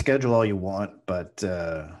blame the schedule all you want, but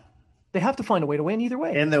they have to find a way to win either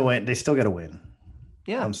way. And they still got to win.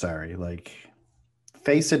 Yeah. I'm sorry.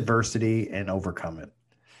 Face adversity and overcome it.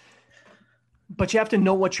 But you have to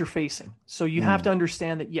know what you're facing. So you have to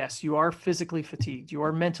understand that, yes, you are physically fatigued. You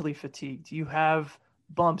are mentally fatigued. You have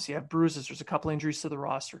bumps. You have bruises. There's a couple injuries to the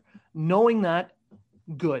roster. Knowing that,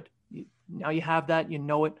 good. Now you have that. You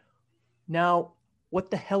know it. Now, what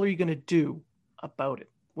the hell are you going to do about it?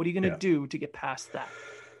 What are you going to do to get past that?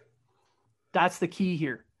 That's the key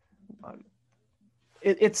here.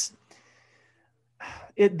 This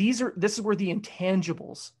is where the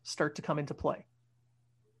intangibles start to come into play.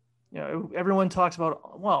 Everyone talks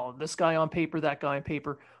about, well, this guy on paper, that guy on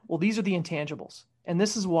paper. Well, these are the intangibles. And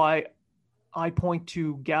this is why I point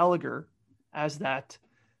to Gallagher as that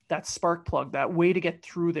spark plug, that way to get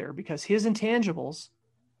through there, because his intangibles,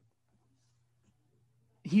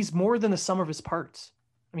 he's more than the sum of his parts.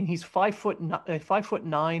 I mean, he's 5'9",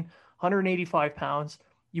 185 pounds.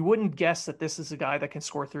 You wouldn't guess that this is a guy that can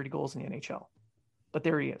score 30 goals in the NHL, but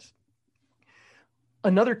there he is.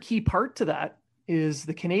 Another key part to that is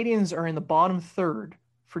the Canadians are in the bottom third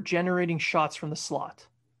for generating shots from the slot.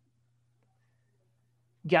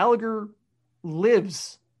 Gallagher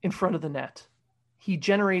lives in front of the net. He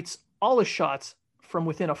generates all his shots from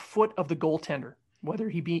within a foot of the goaltender, whether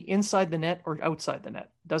he be inside the net or outside the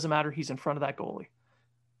net. Doesn't matter. He's in front of that goalie.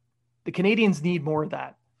 The Canadians need more of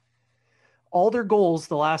that. All their goals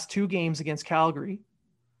the last 2 games against Calgary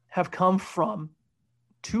have come from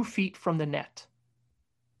 2 feet from the net,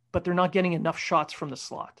 but they're not getting enough shots from the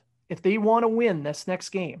slot. If they want to win this next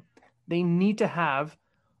game, they need to have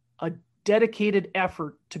a dedicated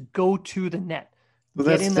effort to go to the net.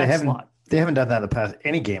 Get in that slot. They haven't done that in the past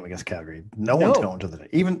any game against Calgary. No one's going to the net.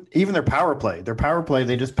 Even their power play. Their power play,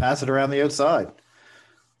 they just pass it around the outside.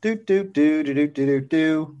 Do.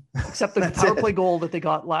 Except the power play goal that they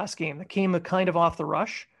got last game that came kind of off the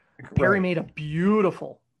rush. Perry made a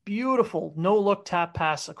beautiful no-look tap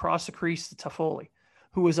pass across the crease to Toffoli,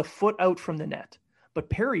 who was a foot out from the net. But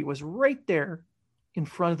Perry was right there in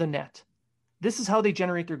front of the net. This is how they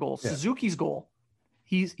generate their goals. Yeah. Suzuki's goal,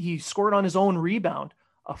 he scored on his own rebound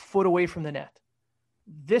a foot away from the net.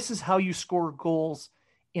 This is how you score goals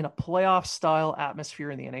in a playoff-style atmosphere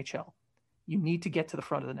in the NHL. You need to get to the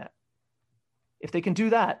front of the net. If they can do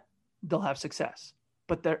that, they'll have success.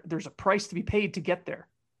 But there's a price to be paid to get there,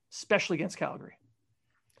 especially against Calgary.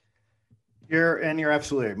 You're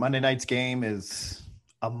absolutely right. Monday night's game is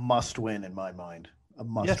a must-win in my mind. A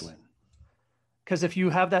must-win. Because if you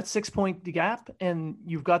have that 6-point gap and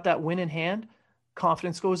you've got that win in hand,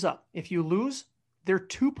 confidence goes up. If you lose, they're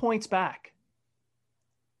 2 points back.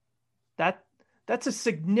 That's a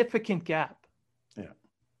significant gap. Yeah.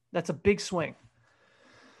 That's a big swing.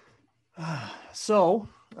 So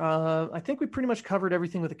I think we pretty much covered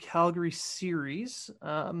everything with the Calgary series.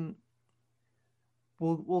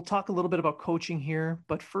 We'll talk a little bit about coaching here,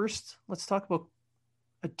 but first let's talk about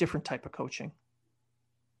a different type of coaching.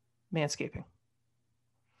 Manscaping.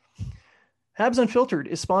 Habs Unfiltered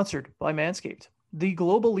is sponsored by Manscaped, the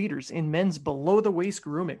global leaders in men's below-the-waist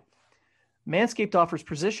grooming. Manscaped offers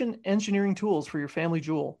precision engineering tools for your family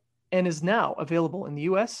jewel and is now available in the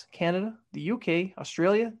US, Canada, the UK,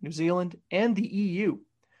 Australia, New Zealand, and the EU.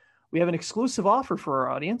 We have an exclusive offer for our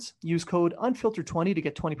audience. Use code UNFILTERED20 to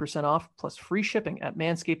get 20% off plus free shipping at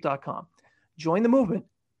manscaped.com. Join the movement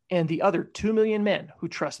and the other 2 million men who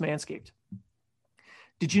trust Manscaped.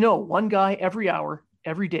 Did you know one guy every hour,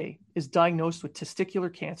 every day is diagnosed with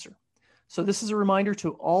testicular cancer? So this is a reminder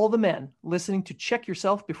to all the men listening to check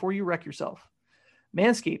yourself before you wreck yourself.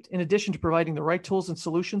 Manscaped, in addition to providing the right tools and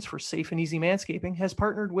solutions for safe and easy manscaping, has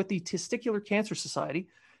partnered with the Testicular Cancer Society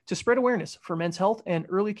to spread awareness for men's health and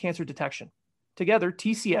early cancer detection. Together,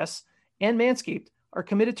 TCS and Manscaped are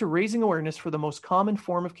committed to raising awareness for the most common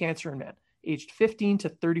form of cancer in men, aged 15 to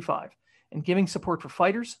 35, and giving support for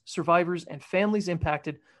fighters, survivors, and families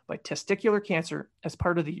impacted by testicular cancer as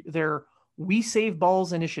part of their We Save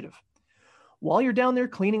Balls initiative. While you're down there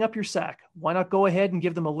cleaning up your sack, why not go ahead and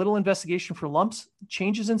give them a little investigation for lumps,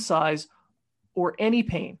 changes in size, or any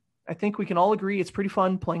pain? I think we can all agree it's pretty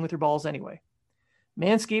fun playing with your balls anyway.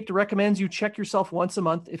 Manscaped recommends you check yourself once a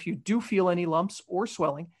month. If you do feel any lumps or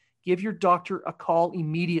swelling, give your doctor a call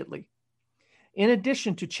immediately. In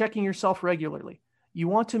addition to checking yourself regularly, you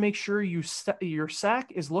want to make sure your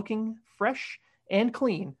sack is looking fresh and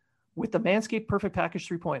clean with the Manscaped Perfect Package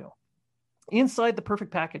 3.0. Inside the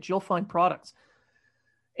Perfect Package, you'll find products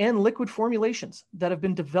and liquid formulations that have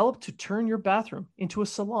been developed to turn your bathroom into a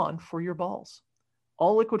salon for your balls.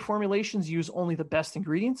 All liquid formulations use only the best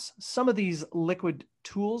ingredients. Some of these liquid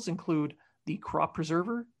tools include the Crop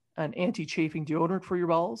Preserver, an anti-chafing deodorant for your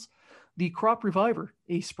balls, the Crop Reviver,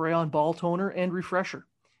 a spray-on ball toner and refresher.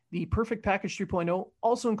 The Perfect Package 3.0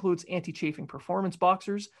 also includes anti-chafing performance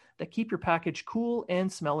boxers that keep your package cool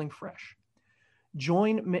and smelling fresh.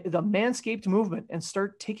 Join the Manscaped movement and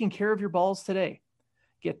start taking care of your balls today.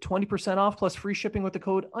 Get 20% off plus free shipping with the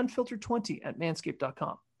code Unfiltered20 at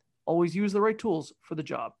manscaped.com. Always use the right tools for the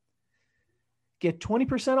job. Get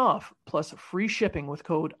 20% off plus free shipping with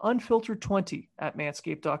code Unfiltered20 at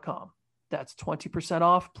manscaped.com. That's 20%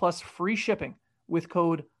 off plus free shipping with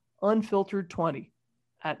code Unfiltered20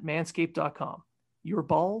 at manscaped.com. Your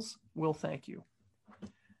balls will thank you.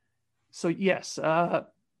 So yes,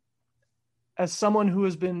 as someone who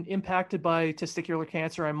has been impacted by testicular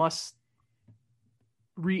cancer, I must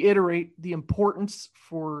reiterate the importance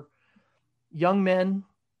for young men,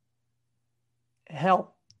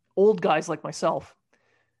 hell, old guys like myself.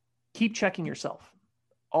 Keep checking yourself.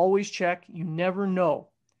 Always check. You never know.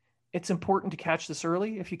 It's important to catch this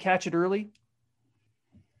early. If you catch it early,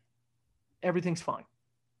 everything's fine.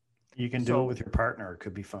 You can do it with your partner. It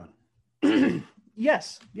could be fun.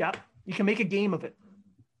 Yes. Yeah. You can make a game of it.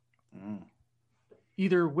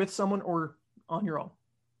 Either with someone or on your own.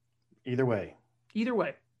 Either way.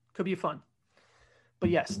 Could be fun. But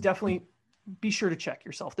yes, definitely be sure to check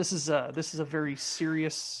yourself. This is a very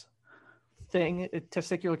serious thing.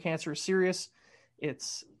 Testicular cancer is serious. It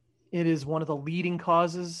is one of the leading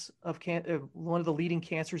causes of one of the leading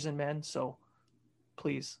cancers in men. So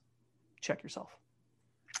please check yourself.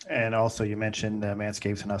 And also, you mentioned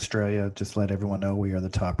Manscaped in Australia. Just let everyone know we are the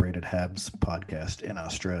top-rated Habs podcast in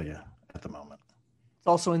Australia at the moment. It's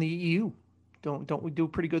also in the EU. Don't we do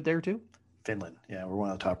pretty good there too? Finland. Yeah, we're one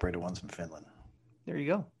of the top-rated ones in Finland. There you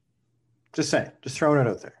go. Just saying. Just throwing it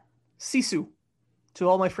out there. Sisu. To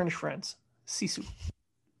all my Finnish friends. Sisu.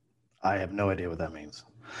 I have no idea what that means.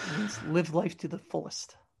 It means live life to the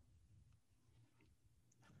fullest.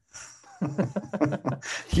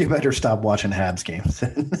 You better stop watching Habs games.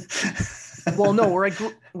 Well, no,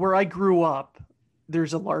 where I grew up,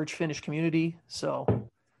 there's a large Finnish community, so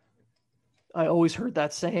I always heard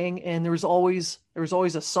that saying, and there was always a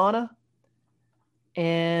sauna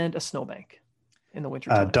and a snowbank in the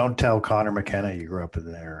winter. Don't tell Connor McKenna you grew up in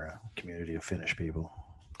their community of Finnish people.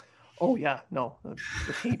 Oh yeah, no, the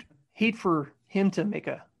hate for him to make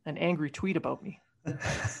an angry tweet about me.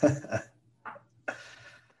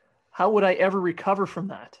 How would I ever recover from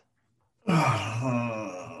that?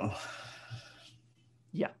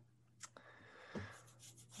 Yeah.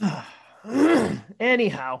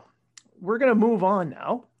 Anyhow, we're going to move on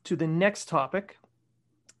now to the next topic,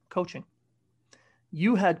 coaching.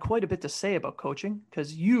 You had quite a bit to say about coaching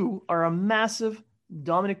because you are a massive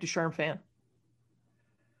Dominic Ducharme fan.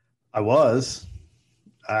 I was.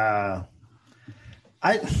 I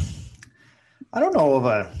don't know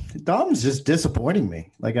if Dom's just disappointing me.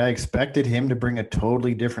 Like, I expected him to bring a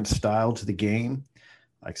totally different style to the game.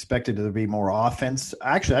 I expected there to be more offense.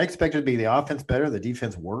 Actually, I expected to be the offense better, the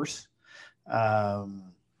defense worse.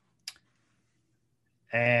 And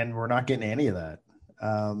we're not getting any of that.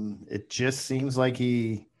 It just seems like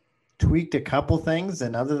he tweaked a couple things,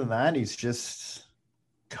 and other than that, he's just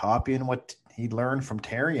copying what he learned from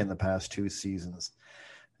Terry in the past 2 seasons.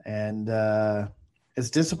 And it's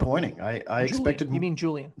disappointing. I expected. You mean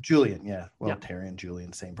Julian? Julian, yeah. Well, yeah. Terry and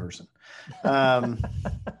Julian, same person.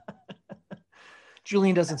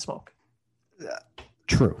 Julian doesn't smoke.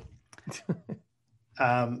 True.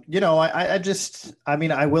 I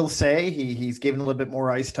will say he's given a little bit more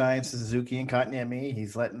ice time to Suzuki and Kotkaniemi.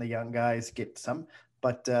 He's letting the young guys get some,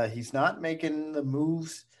 but he's not making the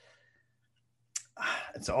moves.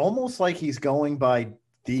 It's almost like he's going by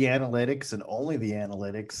the analytics and only the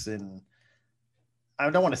analytics. And I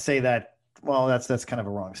don't want to say that. Well, that's kind of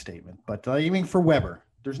a wrong statement, but I mean, for Weber,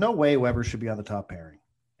 there's no way Weber should be on the top pairing.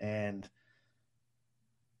 And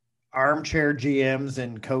armchair GMs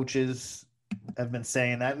and coaches have been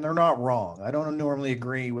saying that, and they're not wrong. I don't normally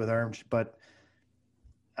agree with but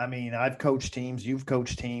I mean, I've coached teams, you've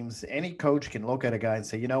coached teams. Any coach can look at a guy and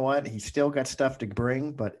say, you know what, he's still got stuff to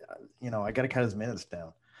bring, but I got to cut his minutes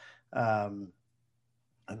down.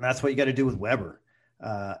 And that's what you got to do with Weber.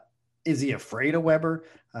 Is he afraid of Weber?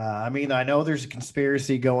 I mean, I know there's a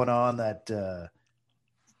conspiracy going on that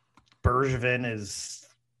Bergevin is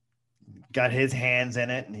got his hands in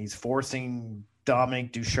it, and he's forcing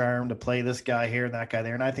Dominic Ducharme to play this guy here and that guy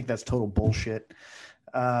there, and I think that's total bullshit.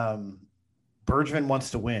 Bergevin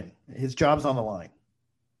wants to win. His job's on the line.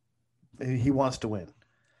 He wants to win.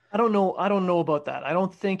 I don't know about that. I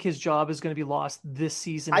don't think his job is going to be lost this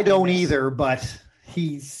season. I don't either, but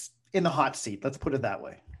he's in the hot seat. Let's put it that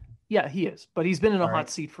way. Yeah, he is. But he's been in a hot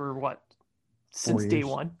seat for what? Since day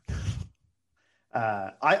one.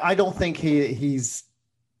 I don't think he's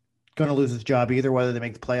going to lose his job either, whether they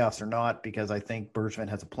make the playoffs or not, because I think Bergevin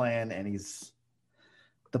has a plan, and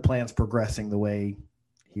the plan's progressing the way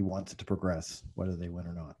he wants it to progress, whether they win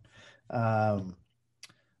or not.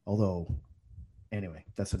 Although, anyway,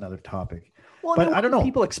 that's another topic. Well, but I don't know.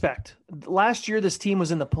 People expect last year this team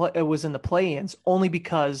was in the play-ins only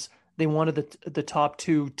because they wanted the top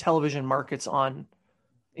two television markets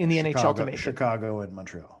in the NHL to make Chicago and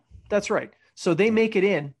Montreal. That's right. So they make it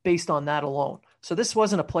in based on that alone. So this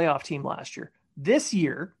wasn't a playoff team last year. This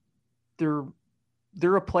year, they're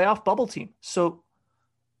a playoff bubble team. So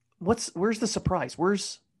where's the surprise?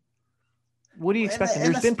 What are you expecting?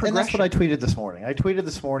 There's been progression. And that's what I tweeted this morning. I tweeted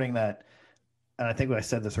this morning that, and I think I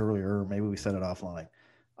said this earlier, or maybe we said it offline.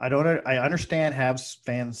 I understand Habs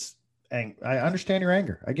fans, and I understand your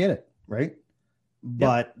anger. I get it, right?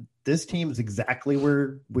 But this team is exactly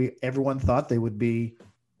where everyone thought they would be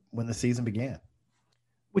when the season began.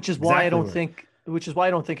 Which is why I don't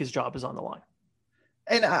think his job is on the line.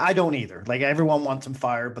 And I don't either. Like, everyone wants him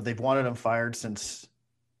fired, but they've wanted him fired since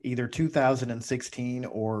either 2016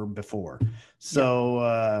 or before.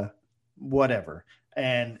 So whatever.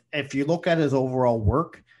 And if you look at his overall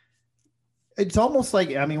work, it's almost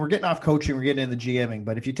like, I mean, we're getting off coaching, we're getting into GMing,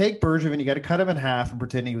 but if you take Bergevin, you got to cut him in half and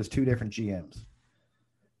pretend he was two different GMs.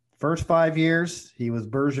 First 5 years, he was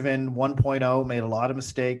Bergevin 1.0, made a lot of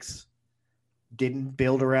mistakes, didn't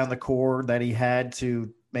build around the core that he had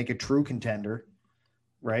to make a true contender,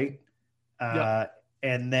 right?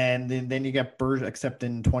 And then you got Bergevin, except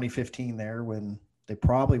in 2015 there, when they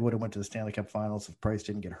probably would have went to the Stanley Cup Finals if Price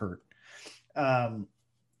didn't get hurt.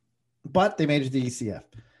 But they made it to the ECF.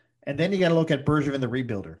 And then you got to look at Bergevin, the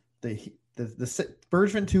rebuilder. The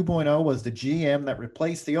Bergevin 2.0 was the GM that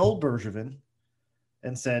replaced the old Bergevin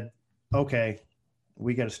and said, okay,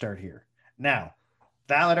 we got to start here. Now,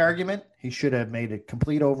 valid argument, he should have made a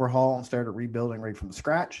complete overhaul and started rebuilding right from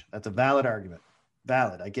scratch. That's a valid argument.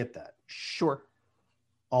 Valid, I get that. Sure.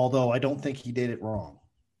 Although I don't think he did it wrong.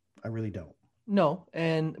 I really don't. No,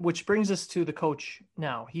 and which brings us to the coach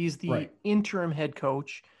now. He's the interim head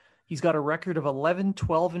coach. He's got a record of 11,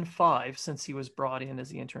 12, and 5 since he was brought in as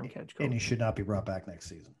the interim head coach. And he should not be brought back next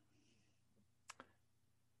season.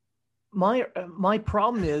 My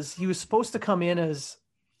problem is he was supposed to come in as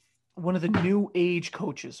one of the new age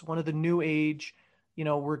coaches, one of the new age,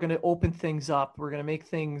 we're going to open things up. We're going to make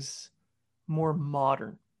things more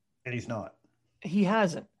modern. And he's not. He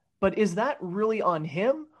hasn't. But is that really on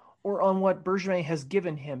him or on what Bergevin has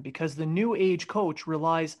given him? Because the new age coach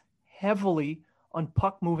relies heavily on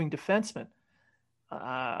puck-moving defensemen.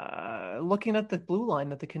 Looking at the blue line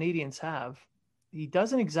that the Canadians have, he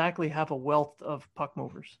doesn't exactly have a wealth of puck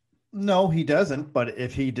movers. No, he doesn't. But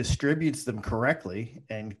if he distributes them correctly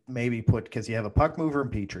and maybe because you have a puck mover in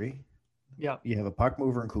Petrie, you have a puck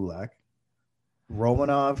mover in Kulak.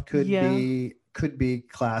 Romanov could be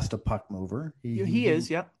classed a puck mover. He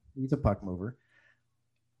is. He's a puck mover.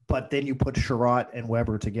 But then you put Sherratt and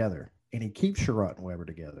Weber together, and he keeps Sherratt and Weber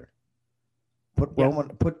together.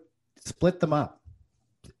 Split them up.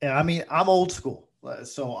 I mean, I'm old school,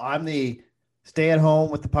 so I'm the stay at home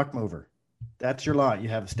with the puck mover. That's your line. You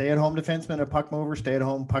have a stay-at-home defenseman, a puck mover,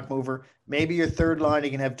 stay-at-home puck mover. Maybe your third line,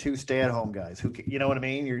 you can have two stay-at-home guys. Who, you know what I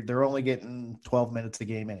mean? They're only getting 12 minutes a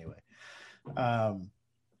game anyway.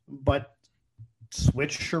 But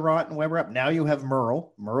switch Sherratt and Weber up. Now you have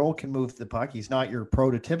Merle. Merle can move the puck. He's not your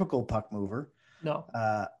prototypical puck mover. No.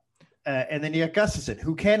 And then you got Gustafsson,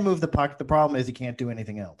 who can move the puck. The problem is he can't do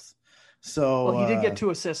anything else. So he did get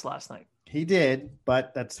 2 assists last night. He did,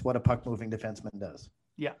 but that's what a puck-moving defenseman does.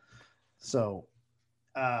 Yeah. So,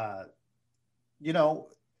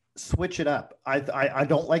 switch it up. I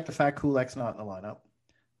don't like the fact Kulak's not in the lineup.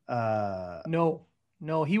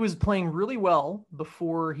 No, he was playing really well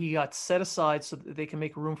before he got set aside so that they can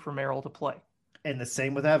make room for Merrill to play. And the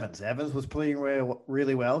same with Evans. Evans was playing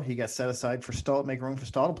really well. He got set aside for Stahl, make room for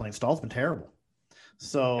Stahl to play. Stahl's been terrible.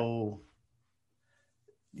 So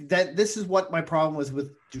this is what my problem was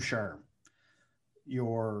with Ducharme.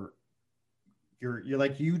 You're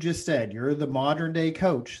like you just said, you're the modern day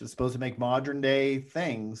coach that's supposed to make modern day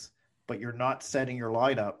things, but you're not setting your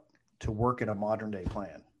lineup to work in a modern day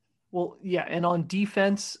plan. Well, yeah. And on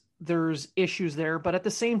defense, there's issues there, but at the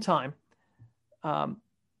same time,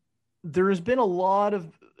 There's been a lot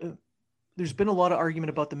of argument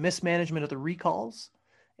about the mismanagement of the recalls,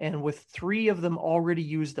 and with 3 of them already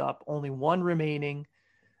used up, only 1 remaining.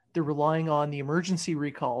 They're relying on the emergency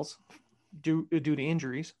recalls due to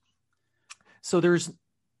injuries. So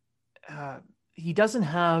he doesn't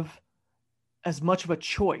have as much of a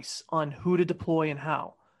choice on who to deploy and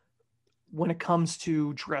how when it comes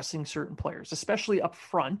to dressing certain players, especially up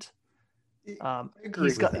front. He's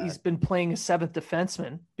been playing a 7th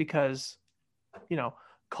defenseman because,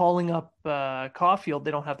 calling up Caulfield,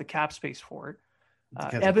 they don't have the cap space for it.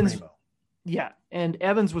 Evans, and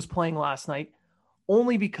Evans was playing last night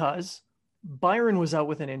only because Byron was out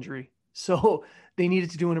with an injury. So they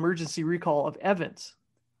needed to do an emergency recall of Evans.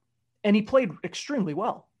 And he played extremely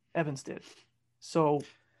well. Evans did. So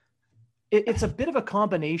it's a bit of a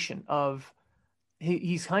combination of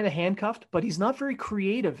he's kind of handcuffed, but he's not very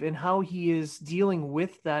creative in how he is dealing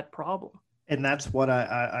with that problem. And that's what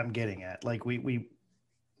I'm getting at. Like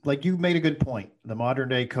like you made a good point. The modern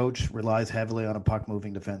day coach relies heavily on a puck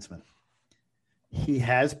moving defenseman. He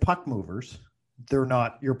has puck movers. They're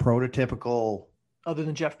not your prototypical. Other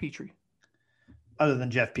than Jeff Petrie.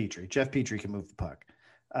 Jeff Petrie can move the puck.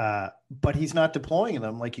 But he's not deploying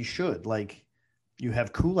them like he should. Like you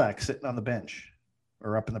have Kulak sitting on the bench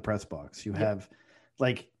or up in the press box. You have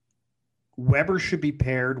Weber should be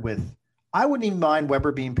paired with, I wouldn't even mind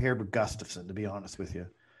Weber being paired with Gustafsson, to be honest with you.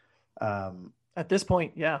 At this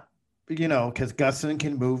point, yeah. Because Gustafsson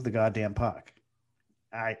can move the goddamn puck.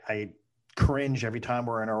 I cringe every time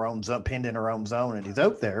we're in our own zone, pinned in our own zone and he's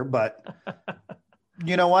out there. But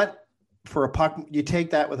you know what? For a puck, you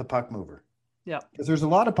take that with a puck mover. Yeah. Because there's a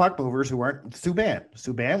lot of puck movers who aren't.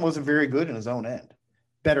 Subban wasn't very good in his own end.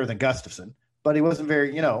 Better than Gustafsson, but he wasn't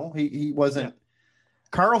very, he wasn't. Yeah.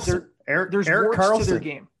 Carlson. There's Erik warts Karlsson. To their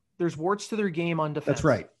game. There's warts to their game on defense. That's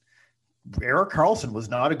right. Erik Karlsson was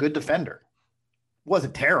not a good defender.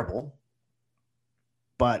 Wasn't terrible,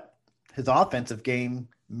 but his offensive game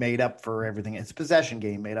made up for everything. His possession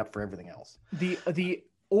game made up for everything else. The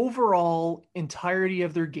overall entirety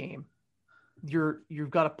of their game,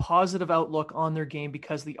 you've got a positive outlook on their game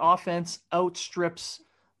because the offense outstrips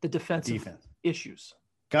the defense. Issues.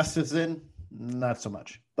 Gustafsson, not so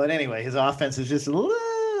much. But anyway, his offense is just.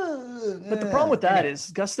 But the problem with that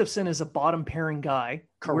is Gustafsson is a bottom pairing guy,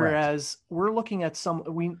 correct. Whereas we're looking at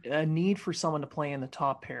a need for someone to play in the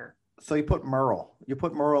top pair. So you put Merle. You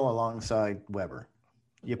put Merle alongside Weber.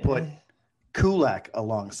 You put Kulak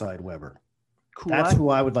alongside Weber. That's who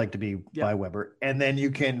I would like to be by Weber. And then you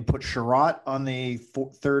can put Sherratt on the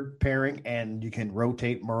 3rd pairing, and you can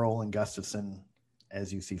rotate Merle and Gustafsson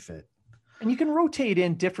as you see fit. And you can rotate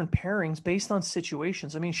in different pairings based on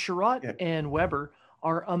situations. I mean, Sherratt and Weber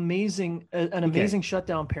are amazing, an amazing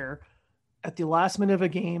shutdown pair at the last minute of a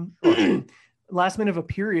game, last minute of a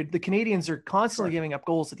period. The Canadians are constantly giving up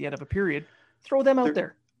goals at the end of a period. Throw them out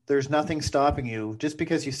there. There's nothing stopping you just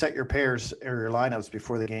because you set your pairs or your lineups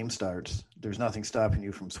before the game starts. There's nothing stopping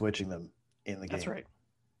you from switching them in the game. That's right.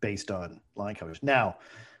 Based on line coverage. Now,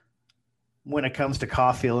 when it comes to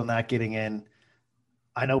Caulfield and not getting in,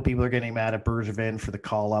 I know people are getting mad at Bergevin for the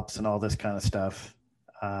call ups and all this kind of stuff.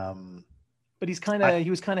 But he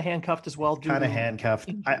was kind of handcuffed as well. Kind of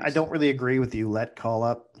handcuffed. I don't really agree with you. Let call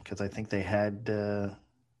up because I think they had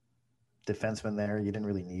defensemen there. You didn't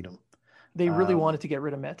really need them. They really wanted to get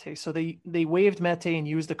rid of Mete, so they waived Mete and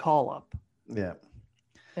used a call up. Yeah,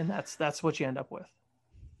 and that's what you end up with.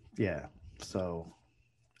 Yeah. So,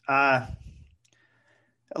 a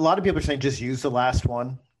lot of people are saying just use the last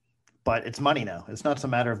one, but it's money now. It's not a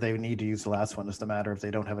matter if they need to use the last one. It's the matter if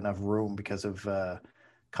they don't have enough room because of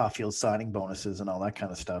Caulfield signing bonuses and all that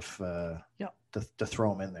kind of stuff to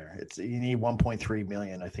throw them in there. You need 1.3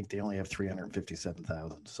 million. I think they only have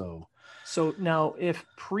 357,000. So now if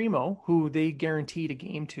Primo, who they guaranteed a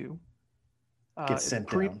game to, gets sent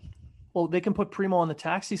down. Well, they can put Primo on the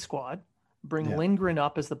taxi squad, bring Lindgren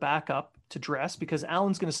up as the backup to dress because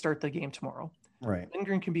Allen's going to start the game tomorrow. Right.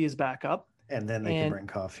 Lindgren can be his backup. And then they can bring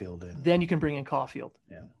Caulfield in. Then you can bring in Caulfield.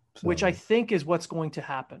 Yeah. Which I think is what's going to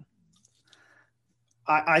happen.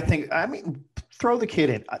 I mean, throw the kid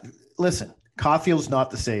in. Listen, Caulfield's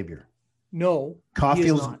not the savior. No,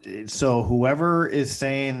 Caulfield's. So whoever is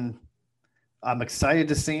saying, I'm excited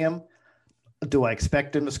to see him. Do I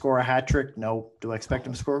expect him to score a hat trick? No. Do I expect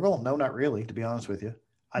him to score a goal? No, not really, to be honest with you.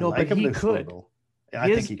 I like him to score a goal. Yeah,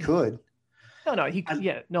 I think he could.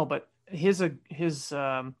 But his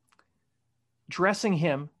dressing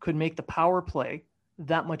him could make the power play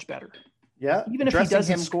that much better. Yeah. Even if he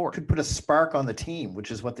doesn't score. Could put a spark on the team,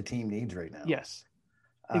 which is what the team needs right now. Yes,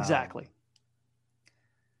 exactly.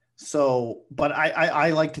 So, but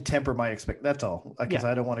I like to temper my That's all, because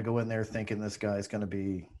I don't want to go in there thinking this guy's going to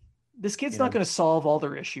be. This kid's not going to solve all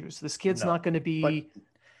their issues. This kid's not going to be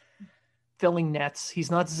filling nets.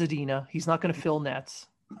 He's not Zadina. He's not going to fill nets.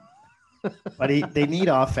 But they need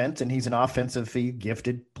offense, and he's an offensively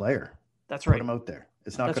gifted player. That's right. Put him out there.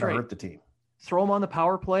 It's not going to hurt the team. Throw him on the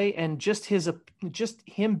power play, and just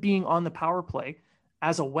him being on the power play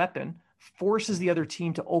as a weapon forces the other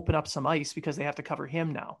team to open up some ice because they have to cover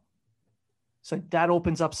him now. So that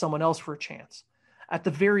opens up someone else for a chance. At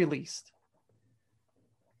the very least.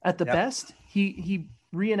 At the best, he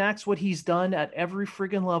reenacts what he's done at every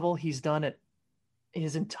friggin' level he's done it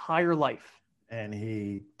his entire life. And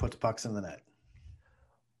he puts pucks in the net.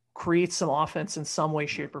 Creates some offense in some way,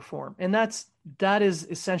 shape, or form. And that is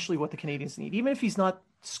essentially what the Canadians need. Even if he's not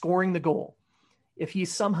scoring the goal, if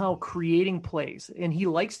he's somehow creating plays, and he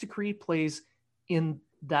likes to create plays in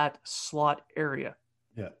that slot area.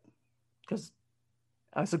 Yeah. Because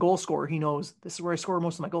as a goal scorer, he knows this is where I score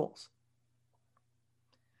most of my goals.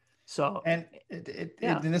 So, and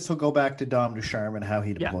this will go back to Dom Ducharme and how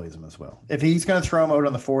he deploys him as well. If he's going to throw him out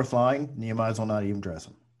on the fourth line, you might as well not even dress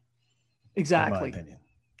him. Exactly. In my opinion.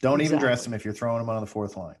 Don't even dress him if you're throwing him on the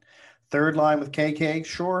fourth line. Third line with KK,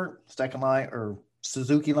 sure. Second line or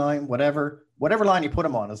Suzuki line, whatever line you put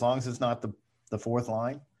him on, as long as it's not the fourth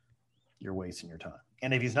line, you're wasting your time.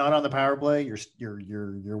 And if he's not on the power play,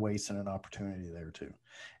 you're wasting an opportunity there too.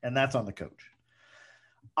 And that's on the coach.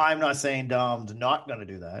 I'm not saying Dom's not going to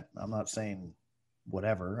do that. I'm not saying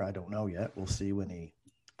whatever. I don't know yet. We'll see when he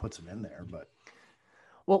puts him in there. But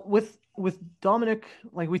well, with Dominic,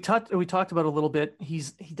 like we talked about a little bit, he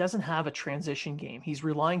doesn't have a transition game. He's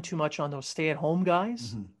relying too much on those stay-at-home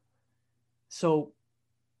guys. Mm-hmm. So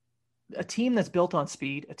a team that's built on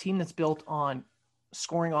speed, a team that's built on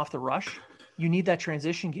scoring off the rush, you need that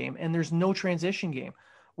transition game, and there's no transition game.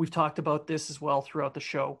 We've talked about this as well throughout the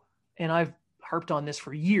show, and I've harped on this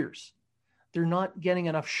for years. They're not getting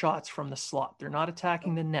enough shots from the slot. They're not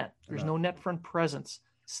attacking the net. There's no net front presence,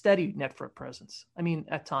 steady net front presence. I mean,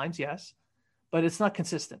 at times, yes, but it's not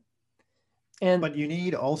consistent. But you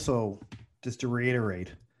need also, just to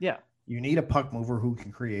reiterate, you need a puck mover who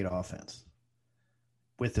can create offense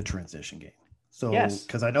with the transition game. So,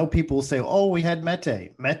 because I know people will say, oh, we had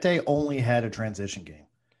Mete. Mete only had a transition game.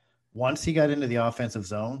 Once he got into the offensive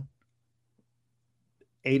zone,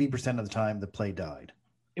 80% of the time the play died.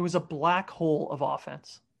 It was a black hole of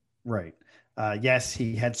offense. Right. Yes,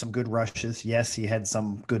 he had some good rushes. Yes, he had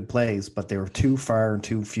some good plays, but they were too far and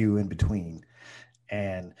too few in between.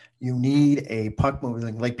 And you need a puck mover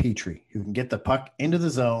like Petrie who can get the puck into the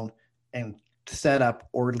zone and set up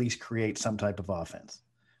or at least create some type of offense.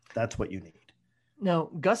 That's what you need.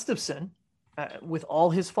 Now, Gustafsson, with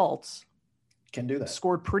all his faults, can do that.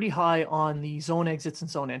 Scored pretty high on the zone exits and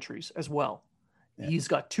zone entries as well. Yeah. He's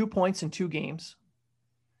got 2 points in 2 games.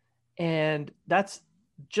 And that's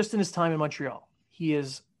just in his time in Montreal. He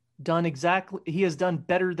has done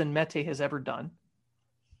better than Mete has ever done,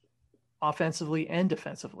 offensively and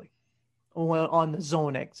defensively, on the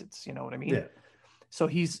zone exits. You know what I mean? Yeah. So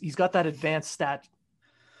he's got that advanced stat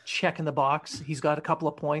check in the box. He's got a couple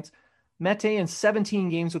of points. Mete in 17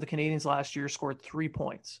 games with the Canadians last year scored 3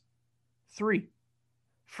 points. 3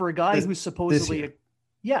 for a guy who's supposedly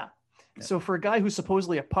So for a guy who's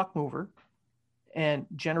supposedly a puck mover and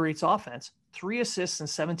generates offense, 3 assists in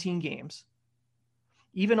 17 games.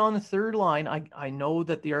 Even on the third line, I know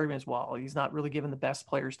that the argument is, well, he's not really given the best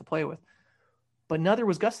players to play with. But neither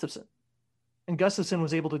was Gustafsson. And Gustafsson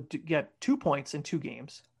was able to get 2 points in 2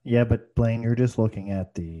 games. Yeah, but Blaine, you're just looking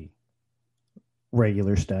at the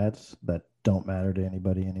regular stats that don't matter to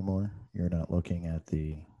anybody anymore. You're not looking at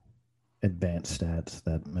the advanced stats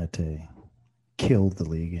that Mete killed the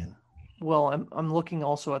league in. Well, I'm looking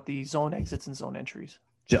also at the zone exits and zone entries.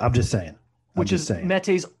 I'm just saying. Which is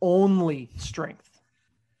Mete's only strength.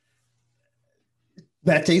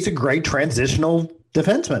 Mete's a great transitional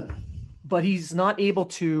defenseman. But he's not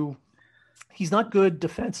good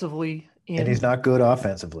defensively. And he's not good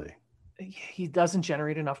offensively. He doesn't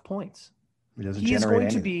generate enough points. He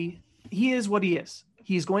is what he is.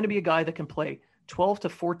 He's going to be a guy that can play 12 to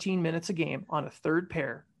 14 minutes a game on a third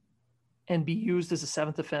pair and be used as a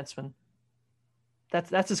 7th defenseman.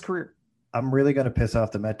 That's his career. I'm really going to piss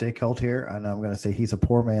off the Mete cult here, and I'm going to say he's a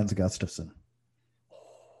poor man's Gustafsson.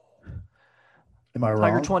 Am I wrong?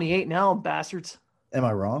 Tiger 28 now, bastards. Am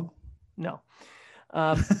I wrong? No.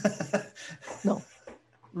 No.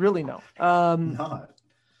 Really no. Not.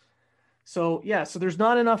 So there's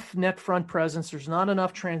not enough net front presence. There's not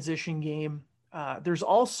enough transition game. There's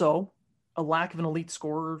also a lack of an elite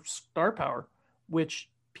scorer star power, which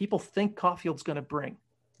people think Caulfield's going to bring.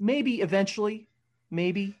 Maybe eventually,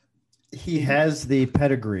 maybe. He has the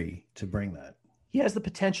pedigree to bring that. He has the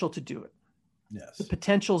potential to do it. Yes. The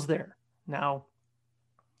potential's there. Now,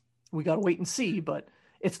 we got to wait and see, but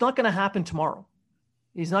it's not going to happen tomorrow.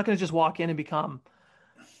 He's not going to just walk in and become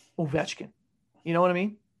Ovechkin. You know what I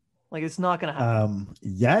mean? Like, it's not going to happen.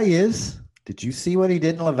 Yeah, he is. Did you see what he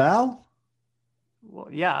did in Laval? Well,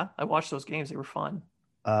 yeah, I watched those games. They were fun.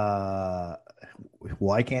 Why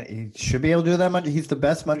can't he? Should be able to do that much. He's the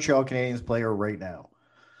best Montreal Canadiens player right now.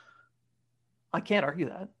 I can't argue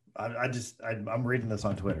that. I'm reading this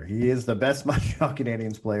on Twitter. He is the best Montreal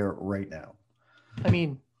Canadiens player right now. I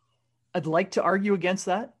mean, I'd like to argue against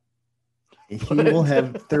that. He will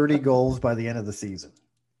have 30 goals by the end of the season.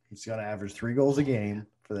 He's going to average 3 goals a game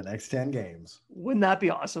for the next 10 games. Wouldn't that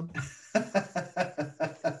be awesome?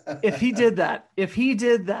 If he did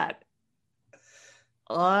that,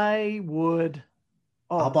 I would.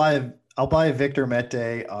 Oh. I'll buy a Victor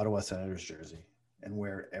Mete Ottawa Senators jersey and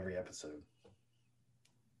wear it every episode.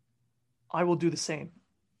 I will do the same.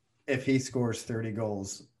 If he scores 30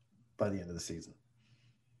 goals by the end of the season.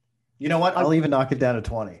 You know what? I'll even knock it down to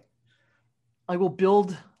 20. I will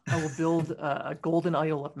build a golden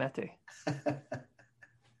idol of Mete.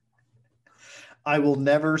 I will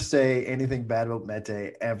never say anything bad about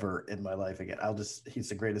Mete ever in my life again. He's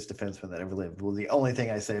the greatest defenseman that ever lived. Well, the only thing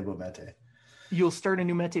I say about Mete. You'll start a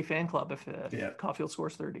new Mete fan club if Caulfield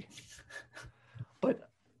scores 30. But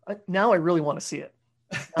now I really want to see it.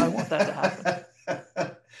 I want that to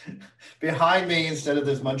happen. Behind me, instead of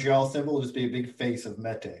this Montreal symbol, will just be a big face of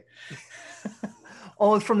Mete.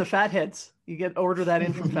 Oh, it's from the Fatheads. You order that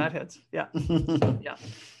in from Fatheads. Yeah. Yeah.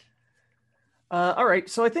 All right.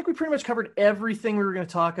 So I think we pretty much covered everything we were going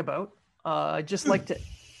to talk about. I'd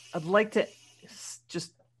like to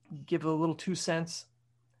just give a little 2 cents.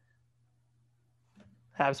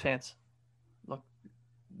 Habs fans,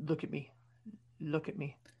 look at me. Look at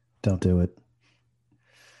me. Don't do it.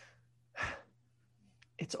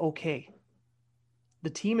 It's okay.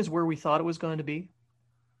 The team is where we thought it was going to be.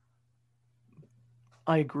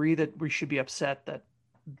 I agree that we should be upset that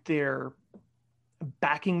they're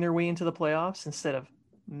backing their way into the playoffs instead of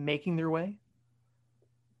making their way.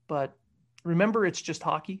 But remember, it's just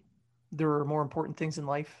hockey. There are more important things in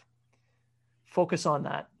life. Focus on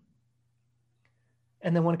that.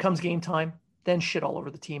 And then when it comes game time, then shit all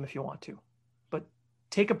over the team if you want to. But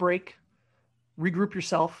take a break, regroup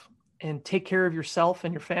yourself, and take care of yourself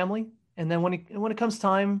and your family. And then when it comes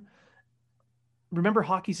time, remember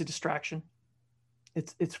hockey's a distraction.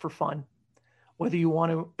 It's for fun. Whether you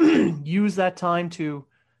want to use that time to,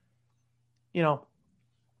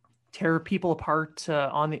 tear people apart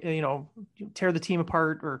tear the team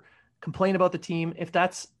apart or complain about the team. If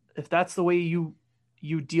that's the way you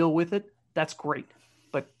deal with it, that's great.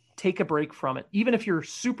 But take a break from it. Even if you're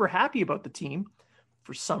super happy about the team,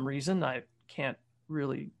 for some reason I can't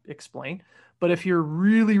really explain. But if you're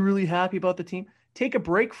really, really happy about the team, take a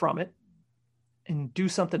break from it and do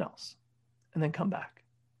something else, and then come back.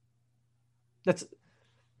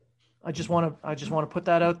 I just want to put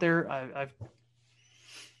that out there.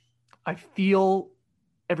 I feel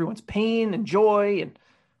everyone's pain and joy, and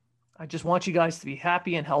I just want you guys to be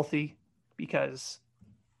happy and healthy because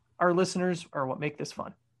our listeners are what make this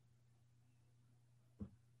fun.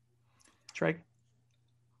 Trey?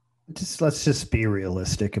 Let's just be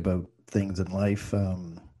realistic about things in life.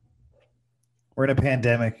 We're in a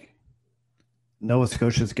pandemic. Nova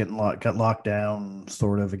Scotia's got locked down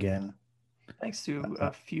sort of again. Thanks to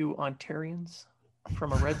a few Ontarians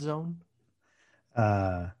from a red zone.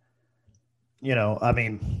 I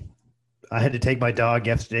had to take my dog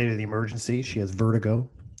yesterday to the emergency. She has vertigo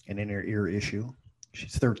and inner ear issue.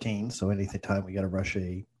 She's 13, so anytime we got to rush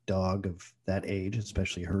a dog of that age,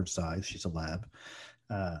 especially her size, she's a lab.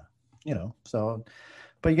 But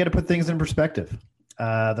you got to put things in perspective.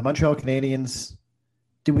 The Montreal Canadiens,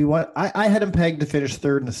 I had them pegged to finish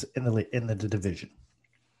third in the division.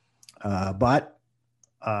 But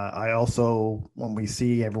I also, when we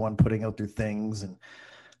see everyone putting out their things and,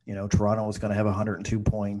 Toronto was going to have 102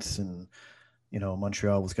 points and,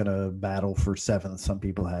 Montreal was going to battle for 7th. Some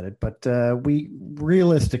people had it, but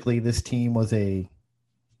realistically, this team was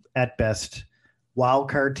at best, wild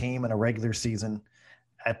card team in a regular season,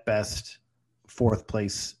 at best, 4th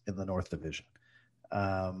place in the North Division.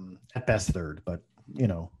 At best 3rd, but,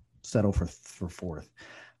 settle for 4th.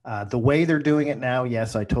 The way they're doing it now,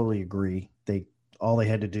 yes, I totally agree. All they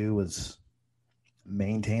had to do was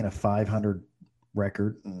maintain a 500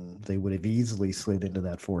 record, and they would have easily slid into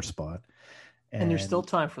that 4th spot. And there's still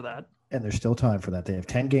time for that. They have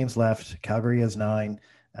 10 games left. Calgary has 9.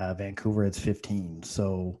 Vancouver has 15.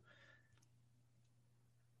 So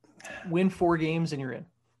Win 4 games and you're in.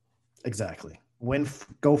 Exactly.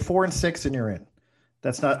 Go 4-6 and you're in.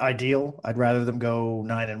 That's not ideal. I'd rather them go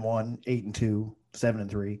 9-1, 8-2,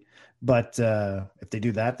 7-3. But if they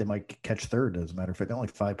do that, they might catch third. As a matter of fact, they're only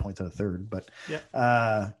 5 points out of third. But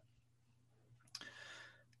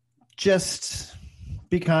just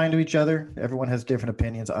be kind to each other. Everyone has different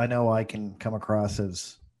opinions. I know I can come across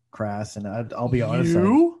as crass, and I'll be honest.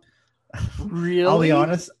 Really? I'll be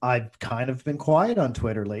honest. I've kind of been quiet on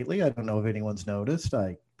Twitter lately. I don't know if anyone's noticed.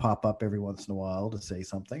 I pop up every once in a while to say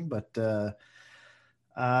something, but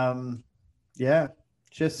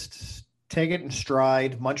just take it in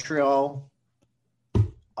stride. Montreal,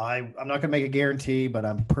 I'm not going to make a guarantee, but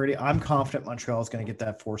I'm confident Montreal is going to get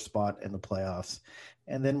that 4th spot in the playoffs,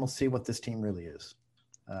 and then we'll see what this team really is.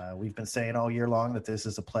 We've been saying all year long that this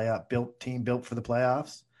is a team built for the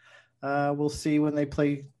playoffs. We'll see when they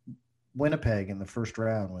play Winnipeg in the first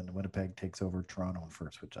round, when Winnipeg takes over Toronto in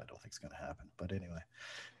first, which I don't think is going to happen. But anyway.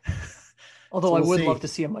 Although so I would love to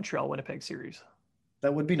see a Montreal-Winnipeg series.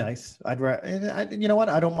 That would be nice. You know what?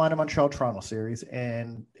 I don't mind a Montreal-Toronto series,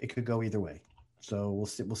 and it could go either way. So we'll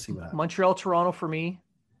see what happens. Montreal-Toronto for me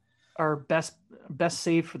are best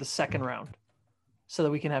save for the second round, so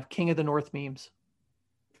that we can have King of the North memes.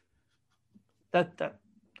 That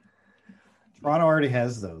Toronto already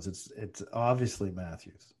has those. It's obviously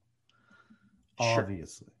Matthews. Sure.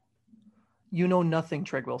 Obviously. You know nothing,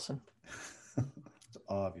 Treg Wilson.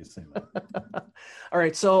 Obviously. All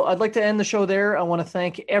right. So I'd like to end the show there. I want to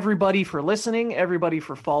thank everybody for listening, everybody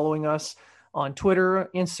for following us on Twitter,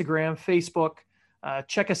 Instagram, Facebook.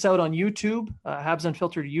 Check us out on YouTube, Habs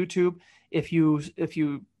Unfiltered YouTube. If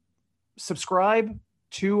you subscribe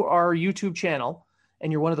to our YouTube channel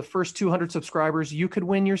and you're one of the first 200 subscribers, you could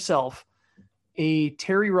win yourself a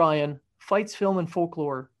Terry Ryan Fights, Film, and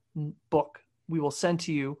Folklore book. We will send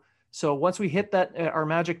to you. So once we hit that, our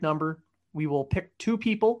magic number, we will pick 2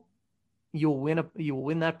 people. You will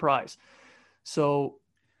win that prize. So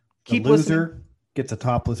keep listening. The loser gets a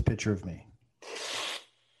topless picture of me.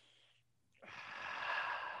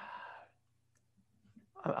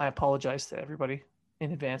 I apologize to everybody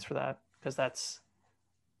in advance for that, because that's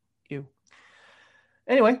you.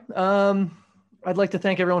 Anyway, I'd like to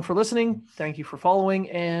thank everyone for listening. Thank you for following.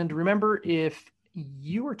 And remember, if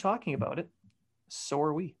you are talking about it, so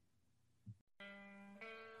are we.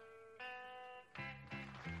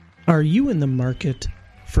 Are you in the market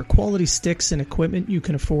for quality sticks and equipment you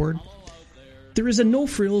can afford? There is a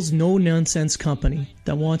no-frills, no-nonsense company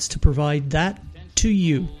that wants to provide that to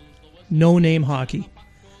you. No Name Hockey.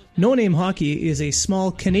 No Name Hockey is a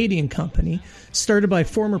small Canadian company started by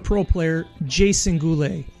former pro player Jason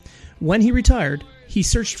Goulet. When he retired, he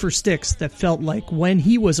searched for sticks that felt like when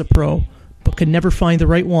he was a pro, but could never find the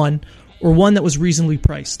right one, or one that was reasonably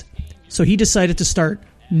priced. So he decided to start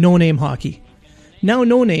No Name Hockey. Now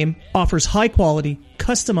No Name offers high-quality,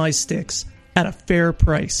 customized sticks at a fair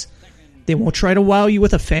price. They won't try to wow you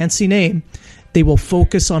with a fancy name. They will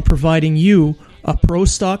focus on providing you a pro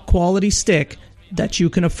stock quality stick that you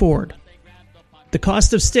can afford. The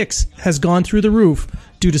cost of sticks has gone through the roof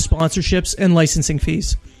due to sponsorships and licensing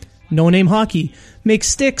fees. No Name Hockey makes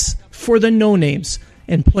sticks for the no-names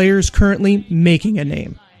and players currently making a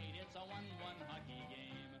name.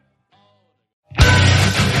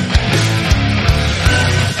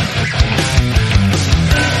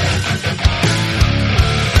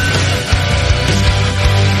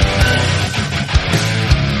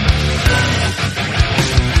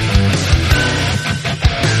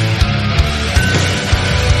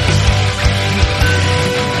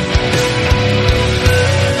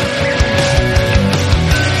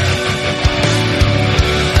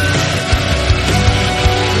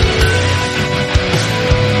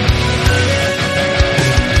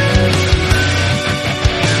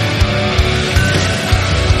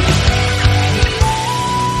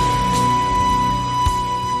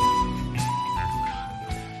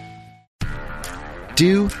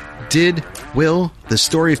 Do, Did, Will, the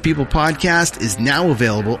Story of People podcast is now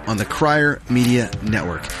available on the Crier Media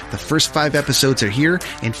Network. The first 5 episodes are here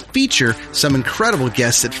and feature some incredible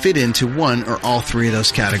guests that fit into one or all 3 of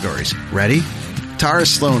those categories. Ready? Tara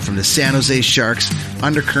Sloan from the San Jose Sharks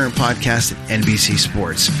Undercurrent podcast at NBC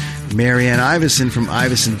Sports. Marianne Iveson from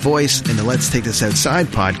Iveson Voice and the Let's Take This Outside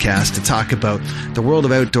podcast to talk about the world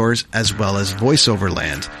of outdoors as well as voiceover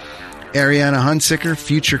land. Ariana Hunsicker,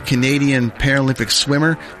 future Canadian Paralympic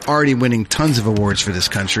swimmer, already winning tons of awards for this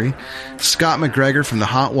country. Scott McGregor from the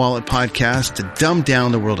Hot Wallet podcast to dumb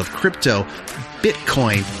down the world of crypto,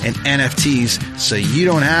 Bitcoin, and NFTs so you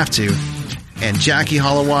don't have to. And Jackie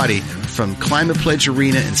Holowati from Climate Pledge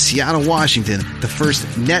Arena in Seattle, Washington, the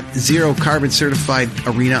first net zero carbon certified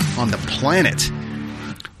arena on the planet.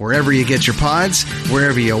 Wherever you get your pods,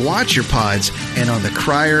 wherever you watch your pods, and on the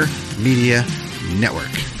Crier Media Network.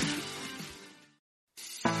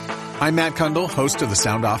 I'm Matt Kundle, host of the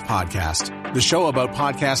Sound Off Podcast, the show about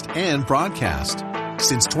podcast and broadcast.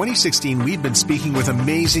 Since 2016, we've been speaking with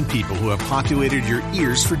amazing people who have populated your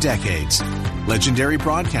ears for decades. Legendary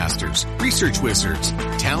broadcasters, research wizards,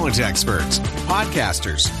 talent experts,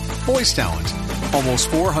 podcasters, voice talent. Almost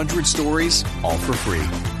 400 stories, all for free.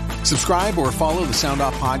 Subscribe or follow the Sound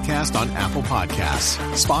Off Podcast on Apple Podcasts,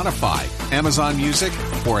 Spotify, Amazon Music,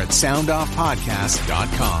 or at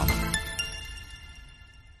soundoffpodcast.com.